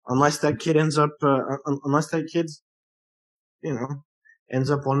unless that kid ends up,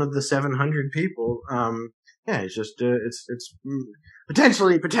 ends up one of the 700 people, it's just it's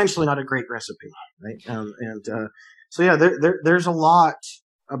potentially not a great recipe, right? So yeah, there's a lot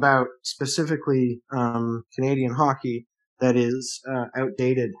about specifically Canadian hockey that is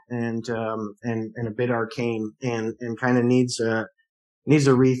outdated and a bit arcane and kind of needs a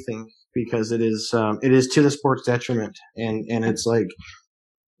rethink, because it is to the sport's detriment, and it's like,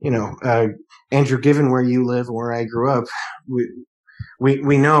 Andrew, given where you live and where I grew up,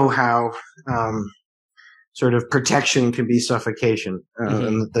 we know how sort of protection can be suffocation,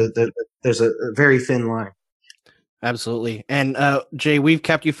 and there's a very thin line. Absolutely. And Jay, we've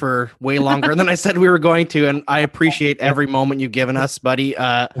kept you for way longer than I said we were going to, and I appreciate every moment you've given us, buddy.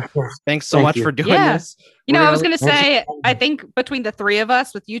 Thanks so much for doing this. I was going to say, I think between the three of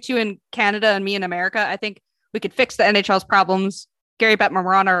us, with you two in Canada and me in America, I think we could fix the NHL's problems. Gary Bettman,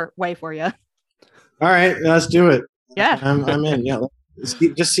 we're on our way for you. All right, let's do it. Yeah. I'm in. Yeah.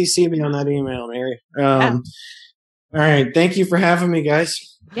 Just CC me on that email, Mary. All right. Thank you for having me,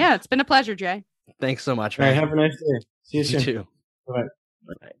 guys. Yeah, it's been a pleasure, Jay. Thanks so much, man. All right, have a nice day. See you soon. You too. Bye.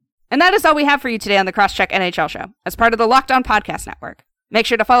 Bye. And that is all we have for you today on the Crosscheck NHL show, as part of the Locked On Podcast Network. Make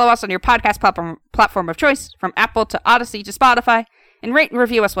sure to follow us on your podcast platform of choice, from Apple to Odyssey to Spotify, and rate and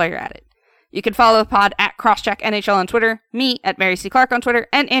review us while you're at it. You can follow the pod at Crosscheck NHL on Twitter, me at Mary C. Clark on Twitter,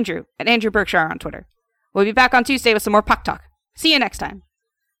 and Andrew at Andrew Berkshire on Twitter. We'll be back on Tuesday with some more puck talk. See you next time.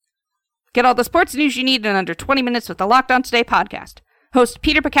 Get all the sports news you need in under 20 minutes with the Locked On Today podcast. Host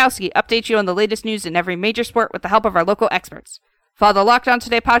Peter Bukowski updates you on the latest news in every major sport with the help of our local experts. Follow the Locked On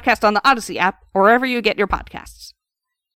Today podcast on the Odyssey app or wherever you get your podcasts.